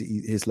last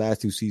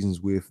two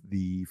seasons with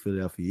the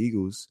Philadelphia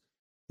Eagles,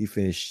 he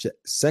finished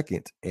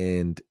second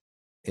and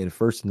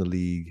first in the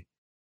league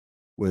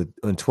with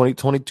in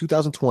 2020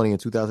 and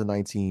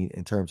 2019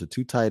 in terms of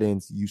two tight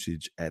ends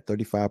usage at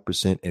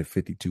 35% and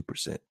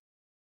 52%.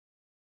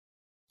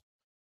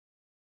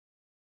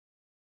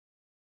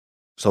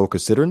 So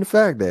considering the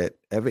fact that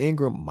Evan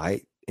Ingram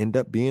might end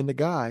up being the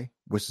guy,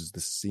 which is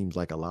this seems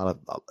like a lot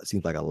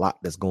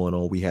that's going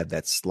on. We have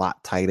that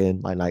slot tight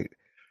end, like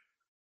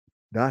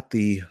not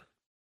the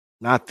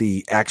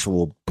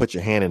actual put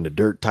your hand in the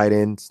dirt tight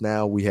ends.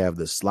 Now we have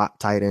the slot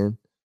tight end.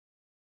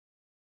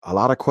 A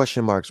lot of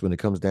question marks when it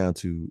comes down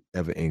to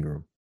Evan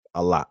Ingram.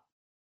 A lot.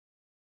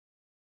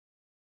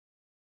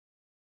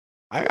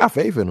 I got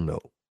faith in him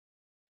though.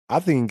 I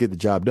think he can get the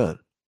job done.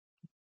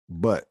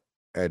 But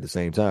at the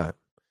same time,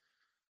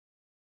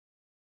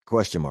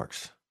 question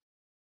marks.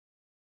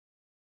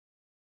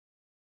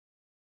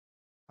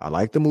 I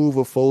like the move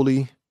of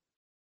Foley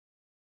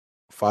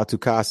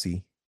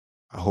Fatukasi.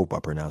 I hope I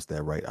pronounced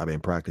that right. I've been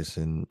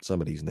practicing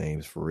some of these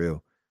names for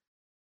real.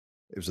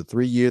 It was a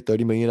 3-year,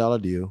 $30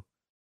 million deal,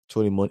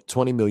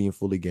 20 million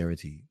fully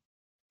guaranteed.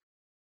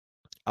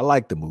 I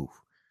like the move.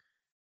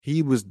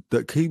 He was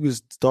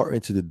starting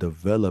to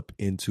develop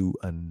into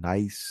a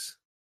nice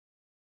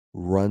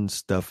run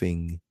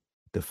stuffing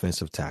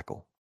defensive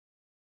tackle.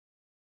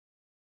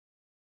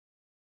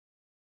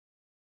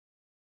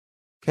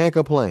 Can't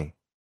complain.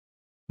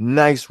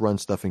 Nice run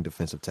stuffing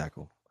defensive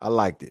tackle. I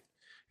liked it.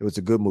 It was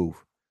a good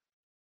move.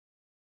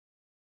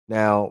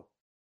 Now,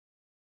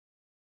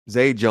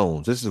 Zay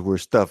Jones, this is where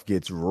stuff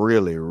gets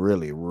really,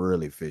 really,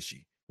 really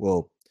fishy.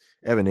 Well,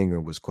 Evan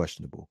Ingram was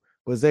questionable,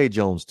 but Zay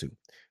Jones too.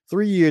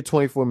 3-year,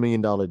 $24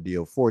 million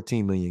deal,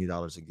 $14 million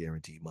in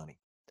guaranteed money.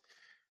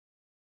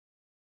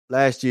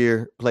 Last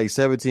year, played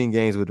 17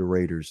 games with the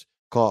Raiders,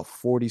 caught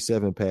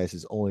 47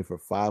 passes only for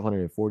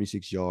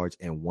 546 yards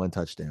and 1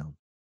 touchdown.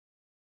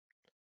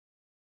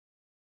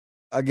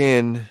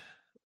 Again,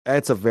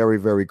 that's a very,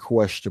 very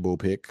questionable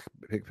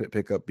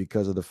pickup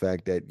because of the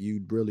fact that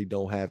you really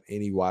don't have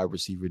any wide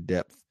receiver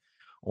depth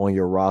on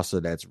your roster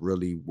that's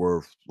really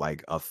worth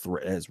like a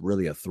threat. That's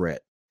really a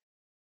threat.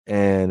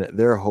 And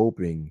they're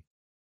hoping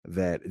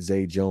that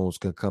Zay Jones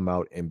can come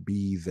out and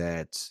be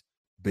that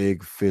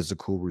big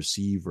physical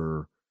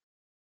receiver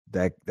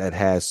that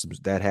has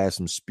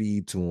some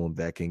speed to him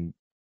that can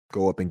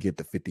go up and get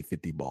the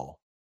 50-50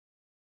 ball.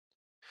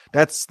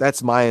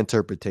 That's my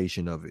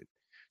interpretation of it.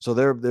 So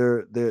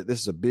they're this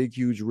is a big,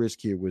 huge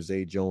risk here with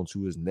Zay Jones,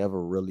 who has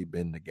never really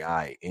been the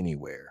guy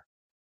anywhere.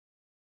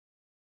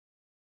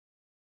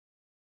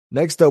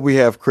 Next up, we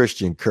have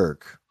Christian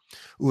Kirk,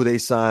 who they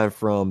signed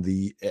from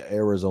the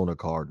Arizona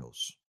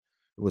Cardinals.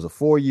 It was a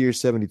 4-year,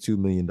 $72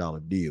 million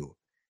deal.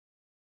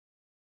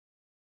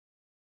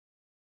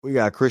 We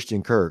got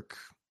Christian Kirk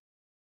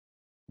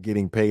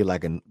getting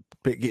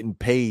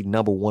paid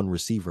number one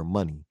receiver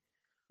money,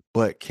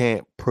 but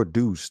can't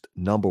produce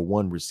number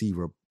one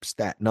receiver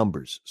stat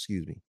numbers.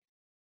 Excuse me.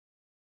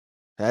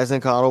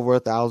 Hasn't caught over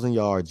 1,000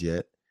 yards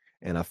yet.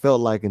 And I felt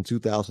like in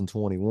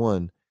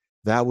 2021,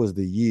 that was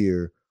the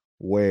year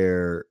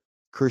where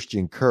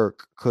Christian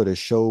Kirk could have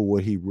showed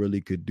what he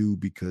really could do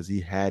because he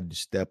had to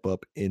step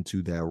up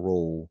into that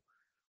role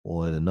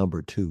or the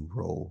number 2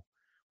 role.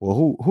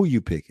 Well, who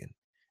you picking?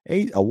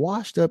 A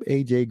washed up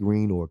AJ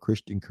Green or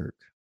Christian Kirk?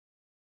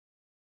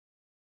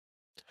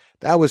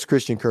 That was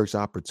Christian Kirk's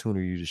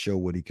opportunity to show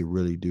what he could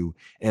really do.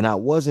 And I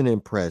wasn't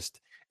impressed.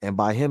 And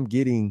by him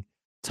getting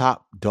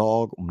top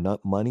dog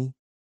money,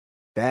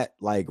 that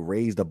like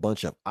raised a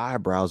bunch of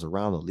eyebrows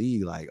around the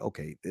league. Like,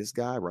 okay, this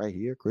guy right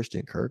here,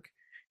 Christian Kirk,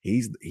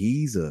 he's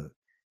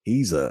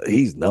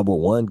number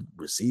one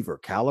receiver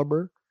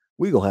caliber.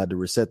 We're gonna have to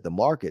reset the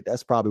market.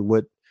 That's probably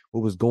what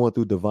was going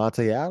through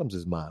Devontae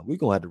Adams' mind. We're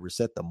gonna have to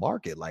reset the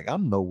market. Like,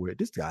 I'm nowhere.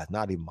 This guy's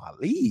not in my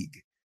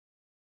league.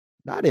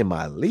 Not in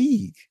my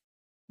league.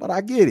 But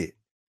I get it.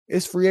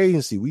 It's free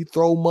agency. We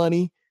throw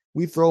money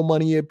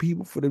at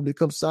people for them to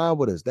come sign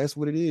with us. That's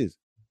what it is.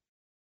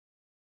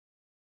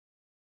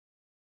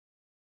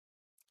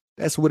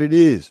 That's what it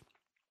is.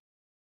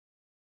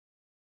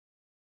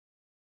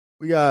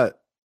 We got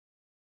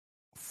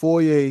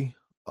Foye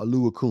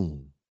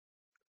Oluokun,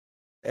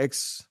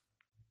 ex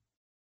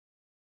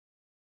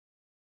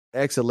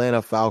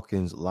Atlanta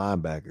Falcons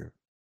linebacker.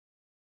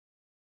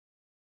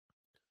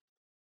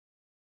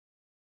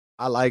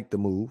 I like the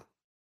move.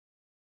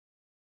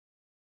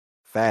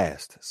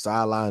 Fast,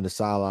 sideline to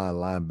sideline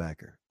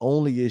linebacker.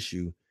 Only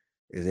issue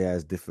is he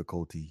has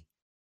difficulty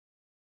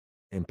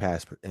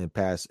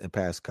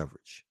pass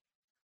coverage.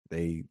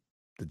 The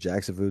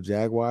Jacksonville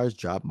Jaguars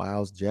dropped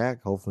Miles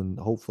Jack.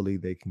 Hopefully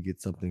they can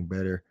get something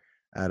better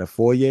out of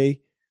Foye,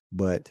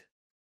 but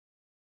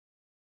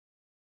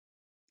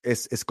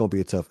it's gonna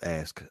be a tough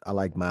ask. I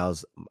like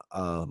Miles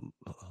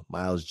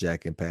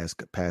Jack in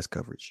pass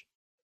coverage.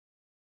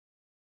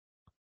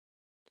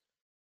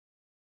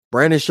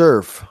 Brandon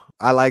Scherf,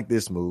 I like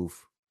this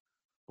move.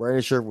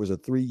 Brandon Scherf was a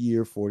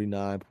 3-year,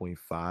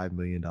 $49.5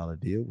 million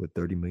deal with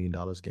 $30 million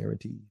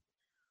guaranteed.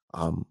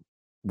 Um,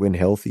 when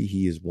healthy,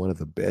 he is one of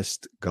the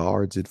best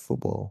guards in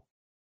football.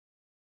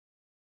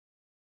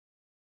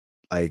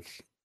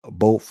 Like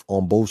both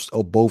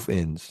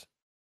ends,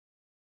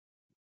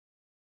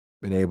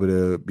 been able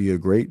to be a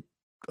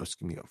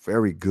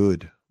very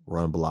good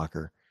run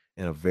blocker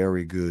and a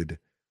very good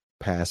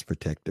pass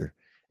protector.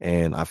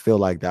 And I feel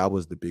like that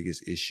was the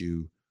biggest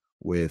issue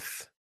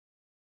with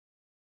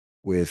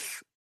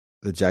with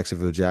the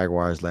Jacksonville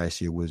Jaguars last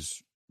year,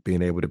 was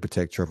being able to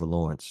protect Trevor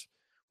Lawrence.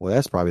 Well,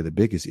 that's probably the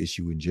biggest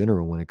issue in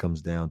general when it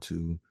comes down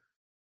to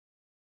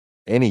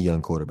any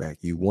young quarterback.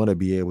 You want to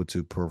be able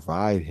to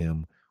provide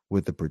him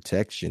with the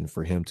protection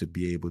for him to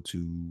be able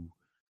to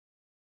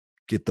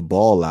get the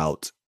ball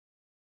out.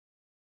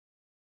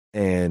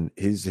 And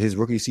his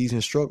rookie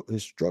season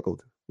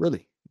struggled,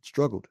 really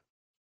struggled.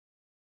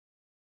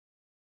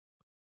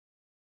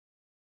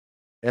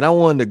 And I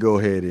wanted to go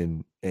ahead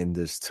and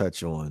just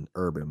touch on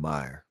Urban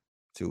Meyer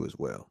too as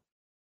well.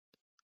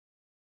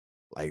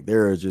 Like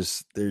there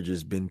just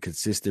been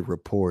consistent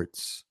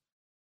reports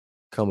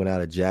coming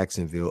out of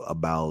Jacksonville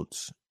about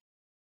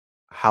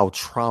how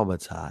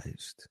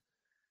traumatized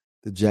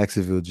the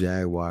Jacksonville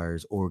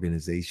Jaguars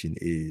organization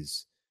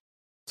is,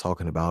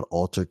 talking about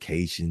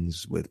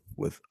altercations with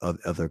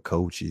other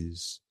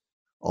coaches,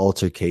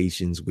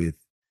 altercations with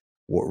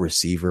what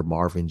receiver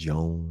Marvin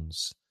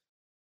Jones,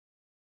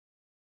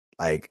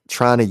 like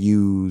trying to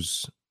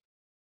use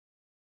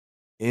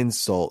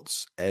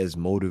insults as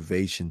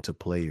motivation to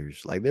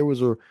players. Like there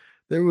was a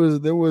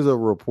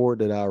report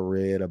that I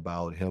read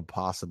about him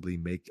possibly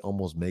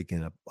almost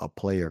making a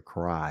player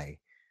cry.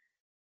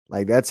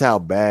 Like that's how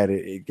bad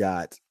it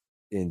got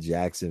in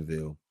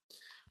Jacksonville.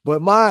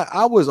 But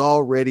I was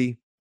already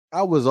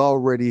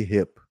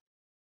hip.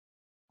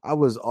 I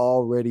was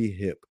already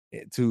hip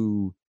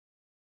to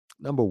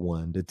number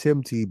one, the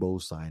Tim Tebow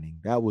signing.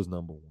 That was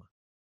number one.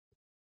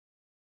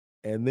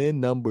 And then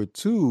number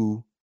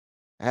two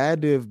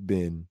had to have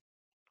been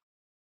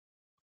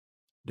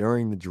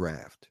during the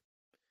draft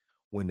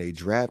when they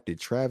drafted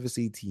Travis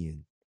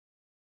Etienne.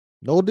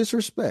 No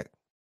disrespect.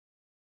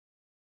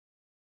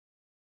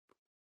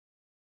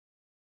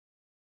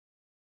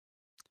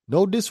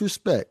 No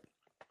disrespect.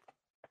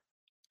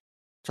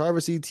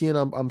 Travis Etienne,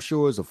 I'm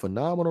sure, is a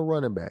phenomenal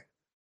running back.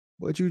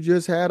 But you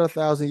just had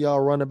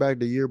 1,000-yard running back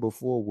the year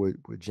before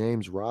with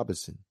James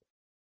Robinson.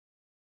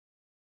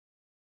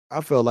 I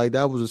felt like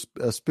that was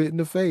a spit in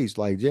the face.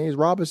 Like James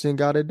Robinson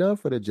got it done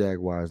for the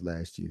Jaguars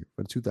last year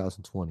for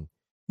 2020.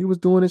 He was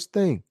doing his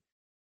thing.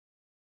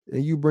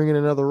 And you bring in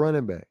another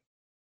running back.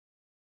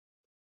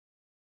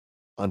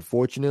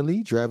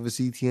 Unfortunately,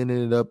 Travis Etienne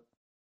ended up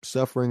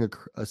suffering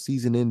a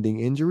season-ending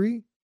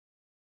injury,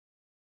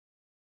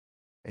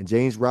 and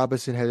James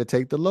Robinson had to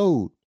take the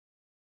load.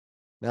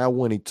 Now,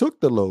 when he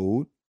took the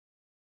load,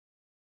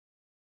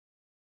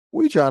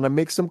 we trying to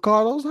mix some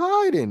Carlos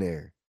Hyde in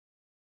there.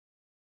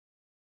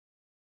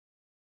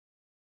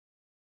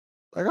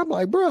 Like I'm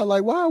like, bro,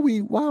 like why are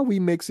we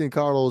mixing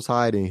Carlos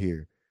Hyde in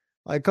here?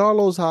 Like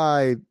Carlos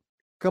Hyde,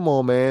 come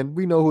on, man.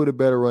 We know who the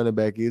better running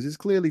back is. It's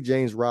clearly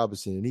James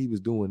Robinson, and he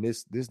was doing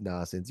this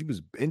nonsense. He was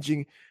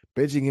benching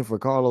him for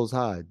Carlos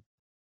Hyde.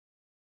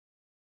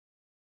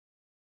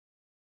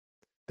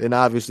 Then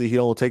obviously he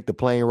don't take the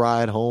plane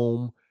ride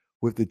home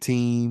with the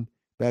team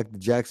back to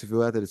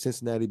Jacksonville after the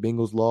Cincinnati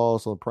Bengals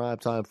loss on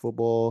primetime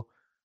football.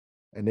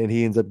 And then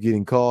he ends up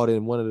getting caught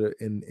in one of the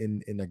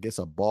in I guess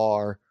a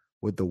bar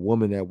with the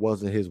woman that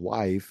wasn't his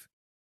wife.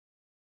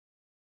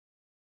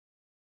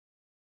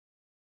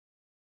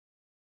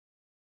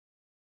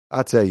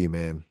 I tell you,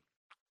 man.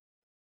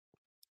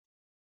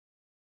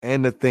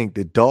 And to think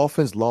the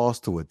Dolphins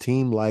lost to a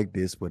team like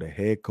this with a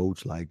head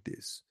coach like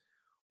this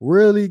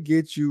really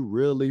gets you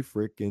really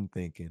freaking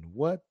thinking,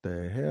 what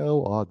the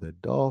hell are the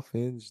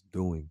Dolphins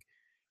doing?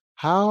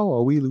 How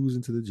are we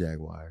losing to the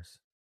Jaguars?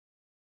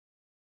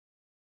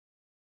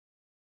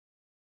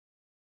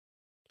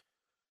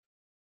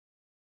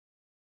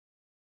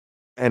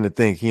 And to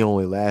think he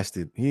didn't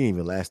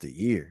even last a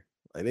year.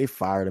 Like they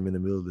fired him in the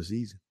middle of the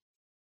season.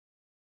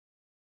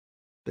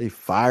 They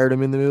fired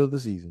him in the middle of the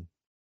season.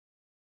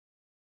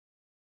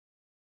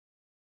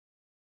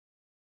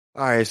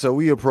 All right, so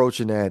we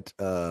approaching that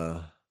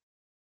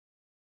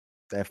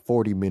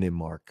 40-minute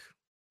mark.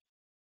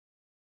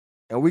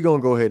 And we're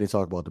gonna go ahead and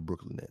talk about the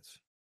Brooklyn Nets.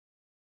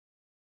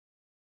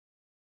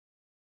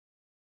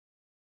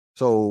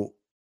 So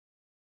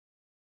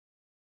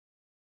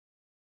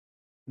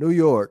New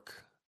York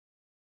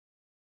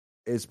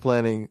is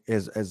planning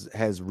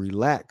has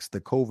relaxed the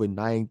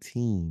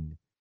COVID-19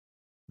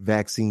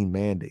 vaccine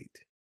mandate.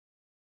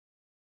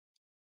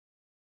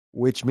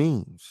 which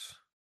means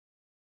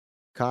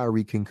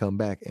Kyrie can come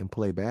back and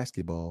play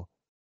basketball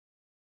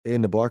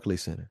in the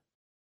Barclays Center.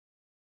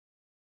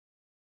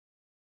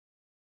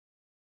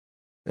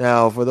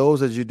 Now, for those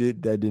that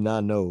did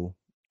not know,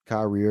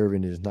 Kyrie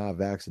Irving is not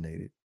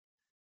vaccinated.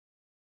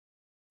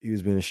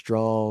 He's been is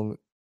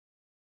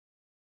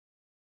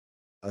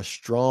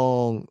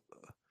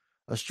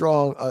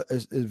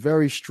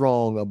very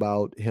strong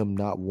about him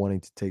not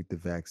wanting to take the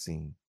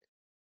vaccine.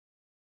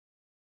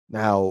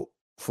 Now,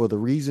 for the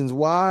reasons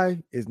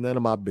why, it's none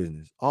of my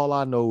business. All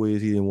I know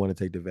is he didn't want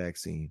to take the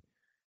vaccine.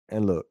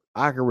 And look,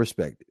 I can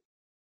respect it.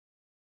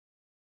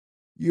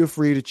 You're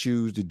free to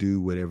choose to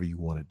do whatever you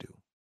want to do.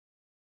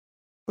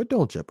 But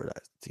don't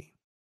jeopardize the team.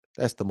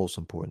 That's the most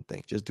important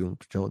thing.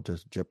 Don't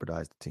just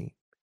jeopardize the team.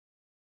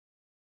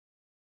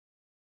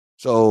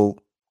 So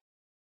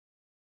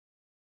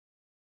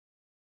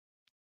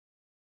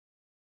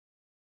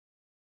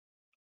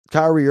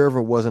Kyrie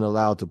Irving wasn't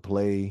allowed to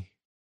play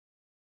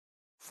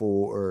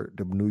for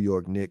the New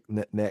York Nets.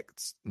 The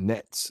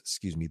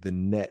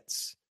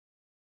Nets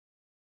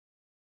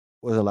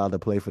wasn't allowed to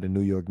play for the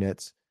New York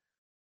Nets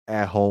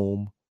at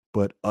home,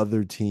 but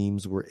other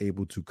teams were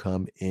able to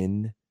come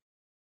in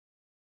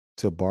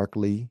to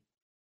Barclay,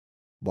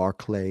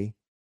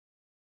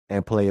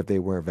 and play if they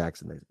weren't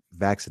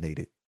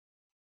vaccinated.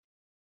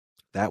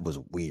 That was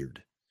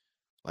weird,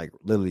 like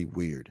literally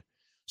weird.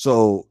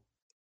 So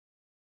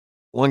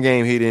one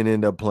game he didn't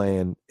end up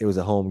playing. It was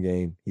a home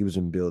game. He was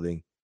in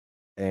building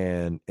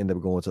and ended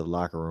up going to the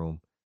locker room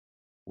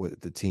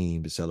with the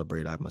team to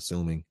celebrate, I'm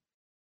assuming.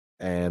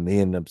 And he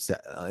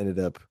ended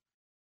up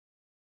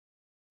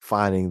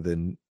fining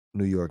the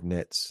New York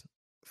Nets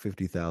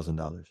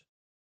 $50,000.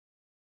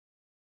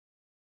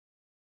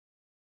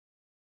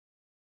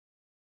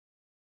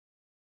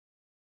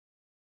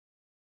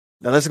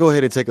 Now let's go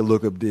ahead and take a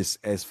look at this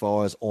as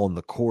far as on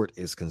the court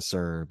is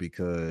concerned,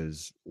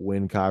 because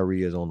when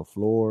Kyrie is on the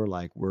floor,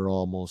 like we're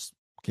almost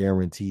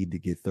guaranteed to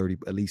get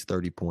at least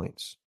 30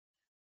 points.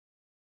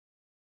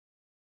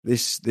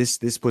 This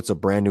puts a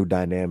brand new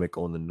dynamic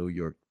on the New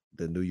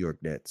York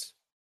Nets.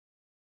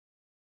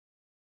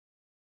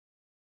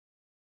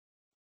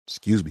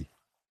 Excuse me.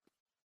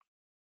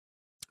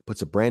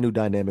 Puts a brand new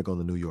dynamic on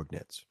the New York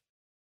Nets.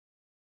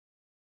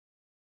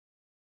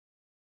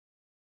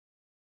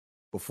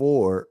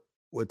 Before,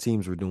 what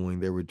teams were doing,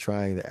 they were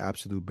trying the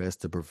absolute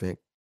best to prevent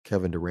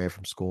Kevin Durant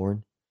from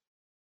scoring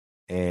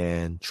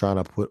and trying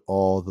to put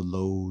all the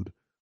load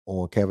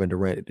on Kevin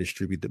Durant to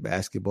distribute the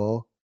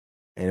basketball.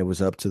 And it was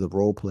up to the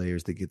role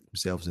players to get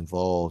themselves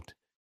involved.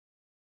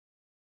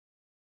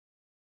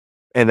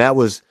 And that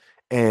was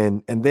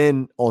and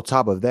then on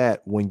top of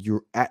that, when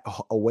you're at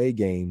away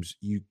games,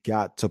 you're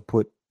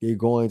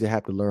going to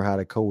have to learn how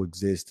to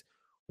coexist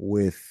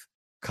with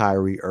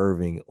Kyrie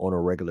Irving on a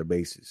regular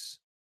basis.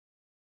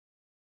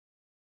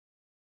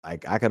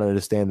 Like, I can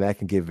understand that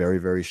can get very,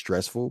 very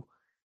stressful,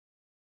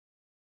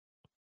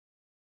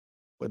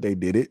 but they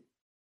did it.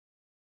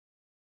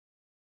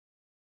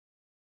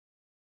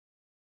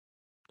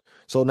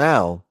 So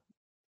now,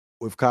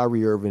 with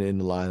Kyrie Irving in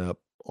the lineup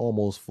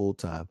almost full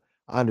time,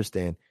 I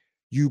understand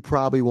you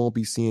probably won't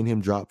be seeing him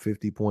drop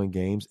 50-point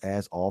games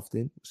as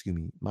often. Excuse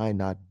me, might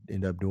not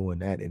end up doing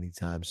that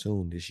anytime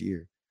soon this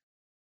year.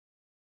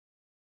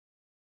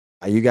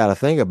 You got to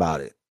think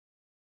about it.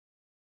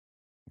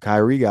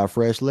 Kyrie got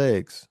fresh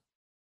legs.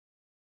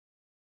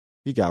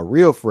 He got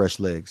real fresh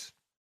legs.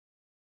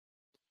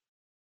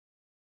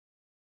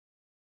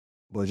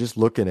 But just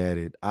looking at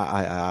it,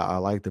 I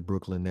like the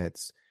Brooklyn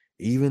Nets.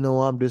 Even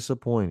though I'm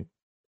disappointed,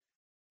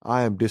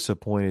 I am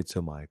disappointed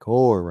to my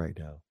core right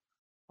now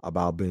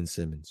about Ben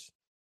Simmons.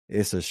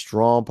 It's a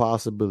strong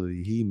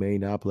possibility he may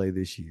not play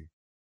this year.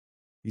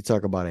 You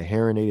talk about a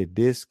herniated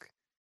disc,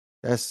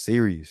 that's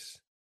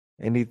serious.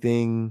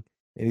 Anything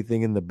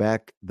in the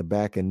back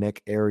and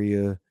neck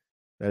area,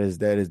 that is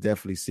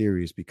definitely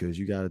serious, because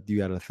you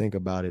gotta think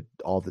about it,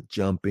 all the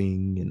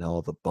jumping and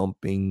all the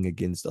bumping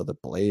against other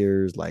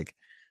players, like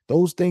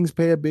those things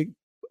play a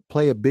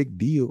big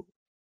deal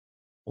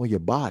on your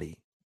body.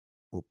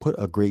 Will put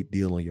a great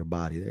deal on your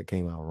body. That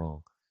came out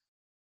wrong.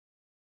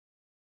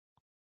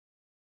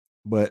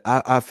 But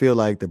I feel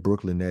like the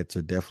Brooklyn Nets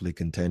are definitely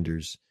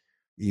contenders,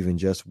 even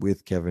just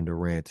with Kevin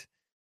Durant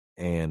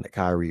and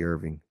Kyrie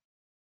Irving.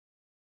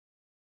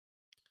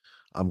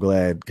 I'm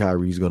glad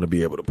Kyrie's going to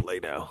be able to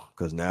play now,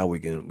 because now we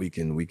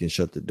can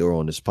shut the door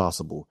on this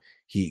possible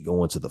Heat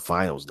going to the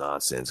finals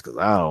nonsense. Because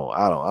I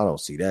don't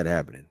see that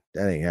happening.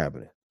 That ain't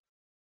happening.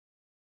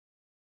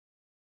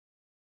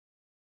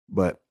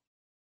 But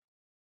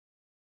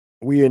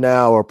we are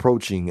now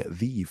approaching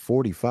the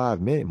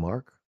 45-minute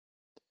mark.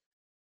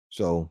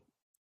 So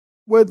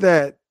with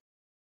that,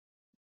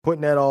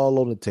 putting that all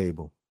on the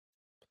table,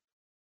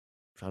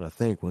 I'm trying to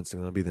think when's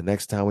going to be the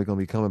next time we're going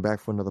to be coming back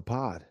for another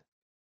pod.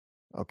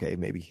 Okay,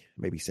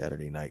 maybe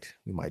Saturday night.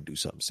 We might do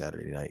something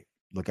Saturday night.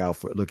 Look out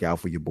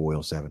for your boy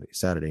on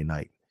Saturday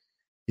night.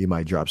 He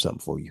might drop something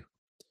for you.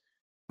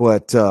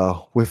 But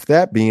with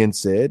that being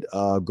said,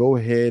 go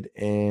ahead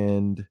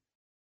and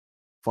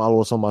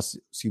Follow us on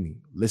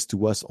listen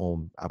to us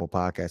on Apple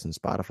Podcasts and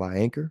Spotify,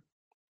 Anchor,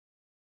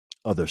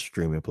 other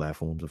streaming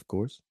platforms, of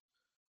course.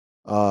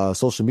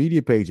 Social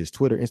media pages,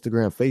 Twitter,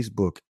 Instagram,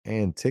 Facebook,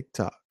 and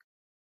TikTok,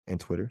 and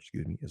Twitter,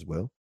 as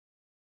well.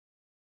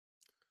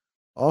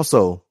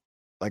 Also,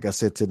 like I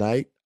said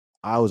tonight,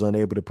 I was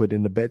unable to put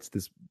in the bets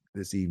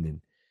this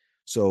evening.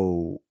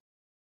 So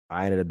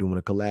I ended up doing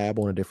a collab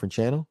on a different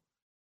channel,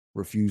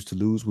 Refuse to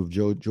Lose with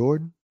Joe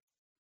Jordan.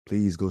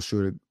 Please go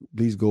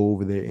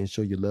over there and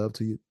show your love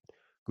to you.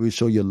 Go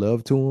show your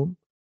love to him.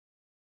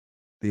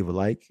 Leave a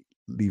like,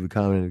 leave a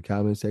comment in the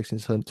comment section.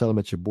 Tell them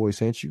that your boy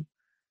sent you.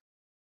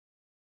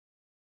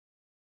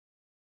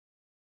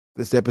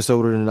 This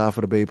episode of the Not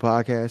for the Bay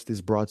podcast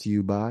is brought to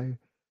you by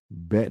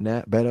Bet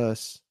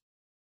Us,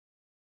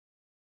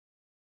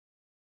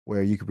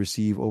 where you can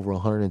receive over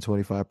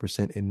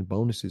 125% in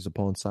bonuses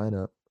upon sign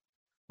up.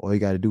 All you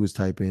got to do is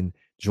type in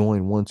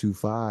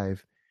join125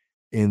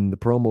 in the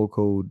promo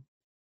code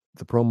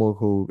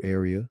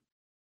area.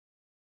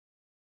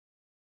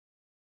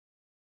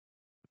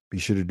 Be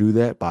sure to do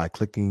that by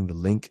clicking the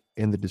link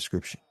in the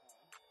description.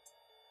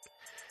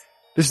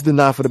 This is the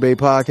Not for the Bay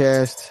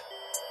podcast.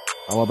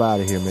 I'm up out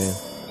of here,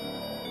 man.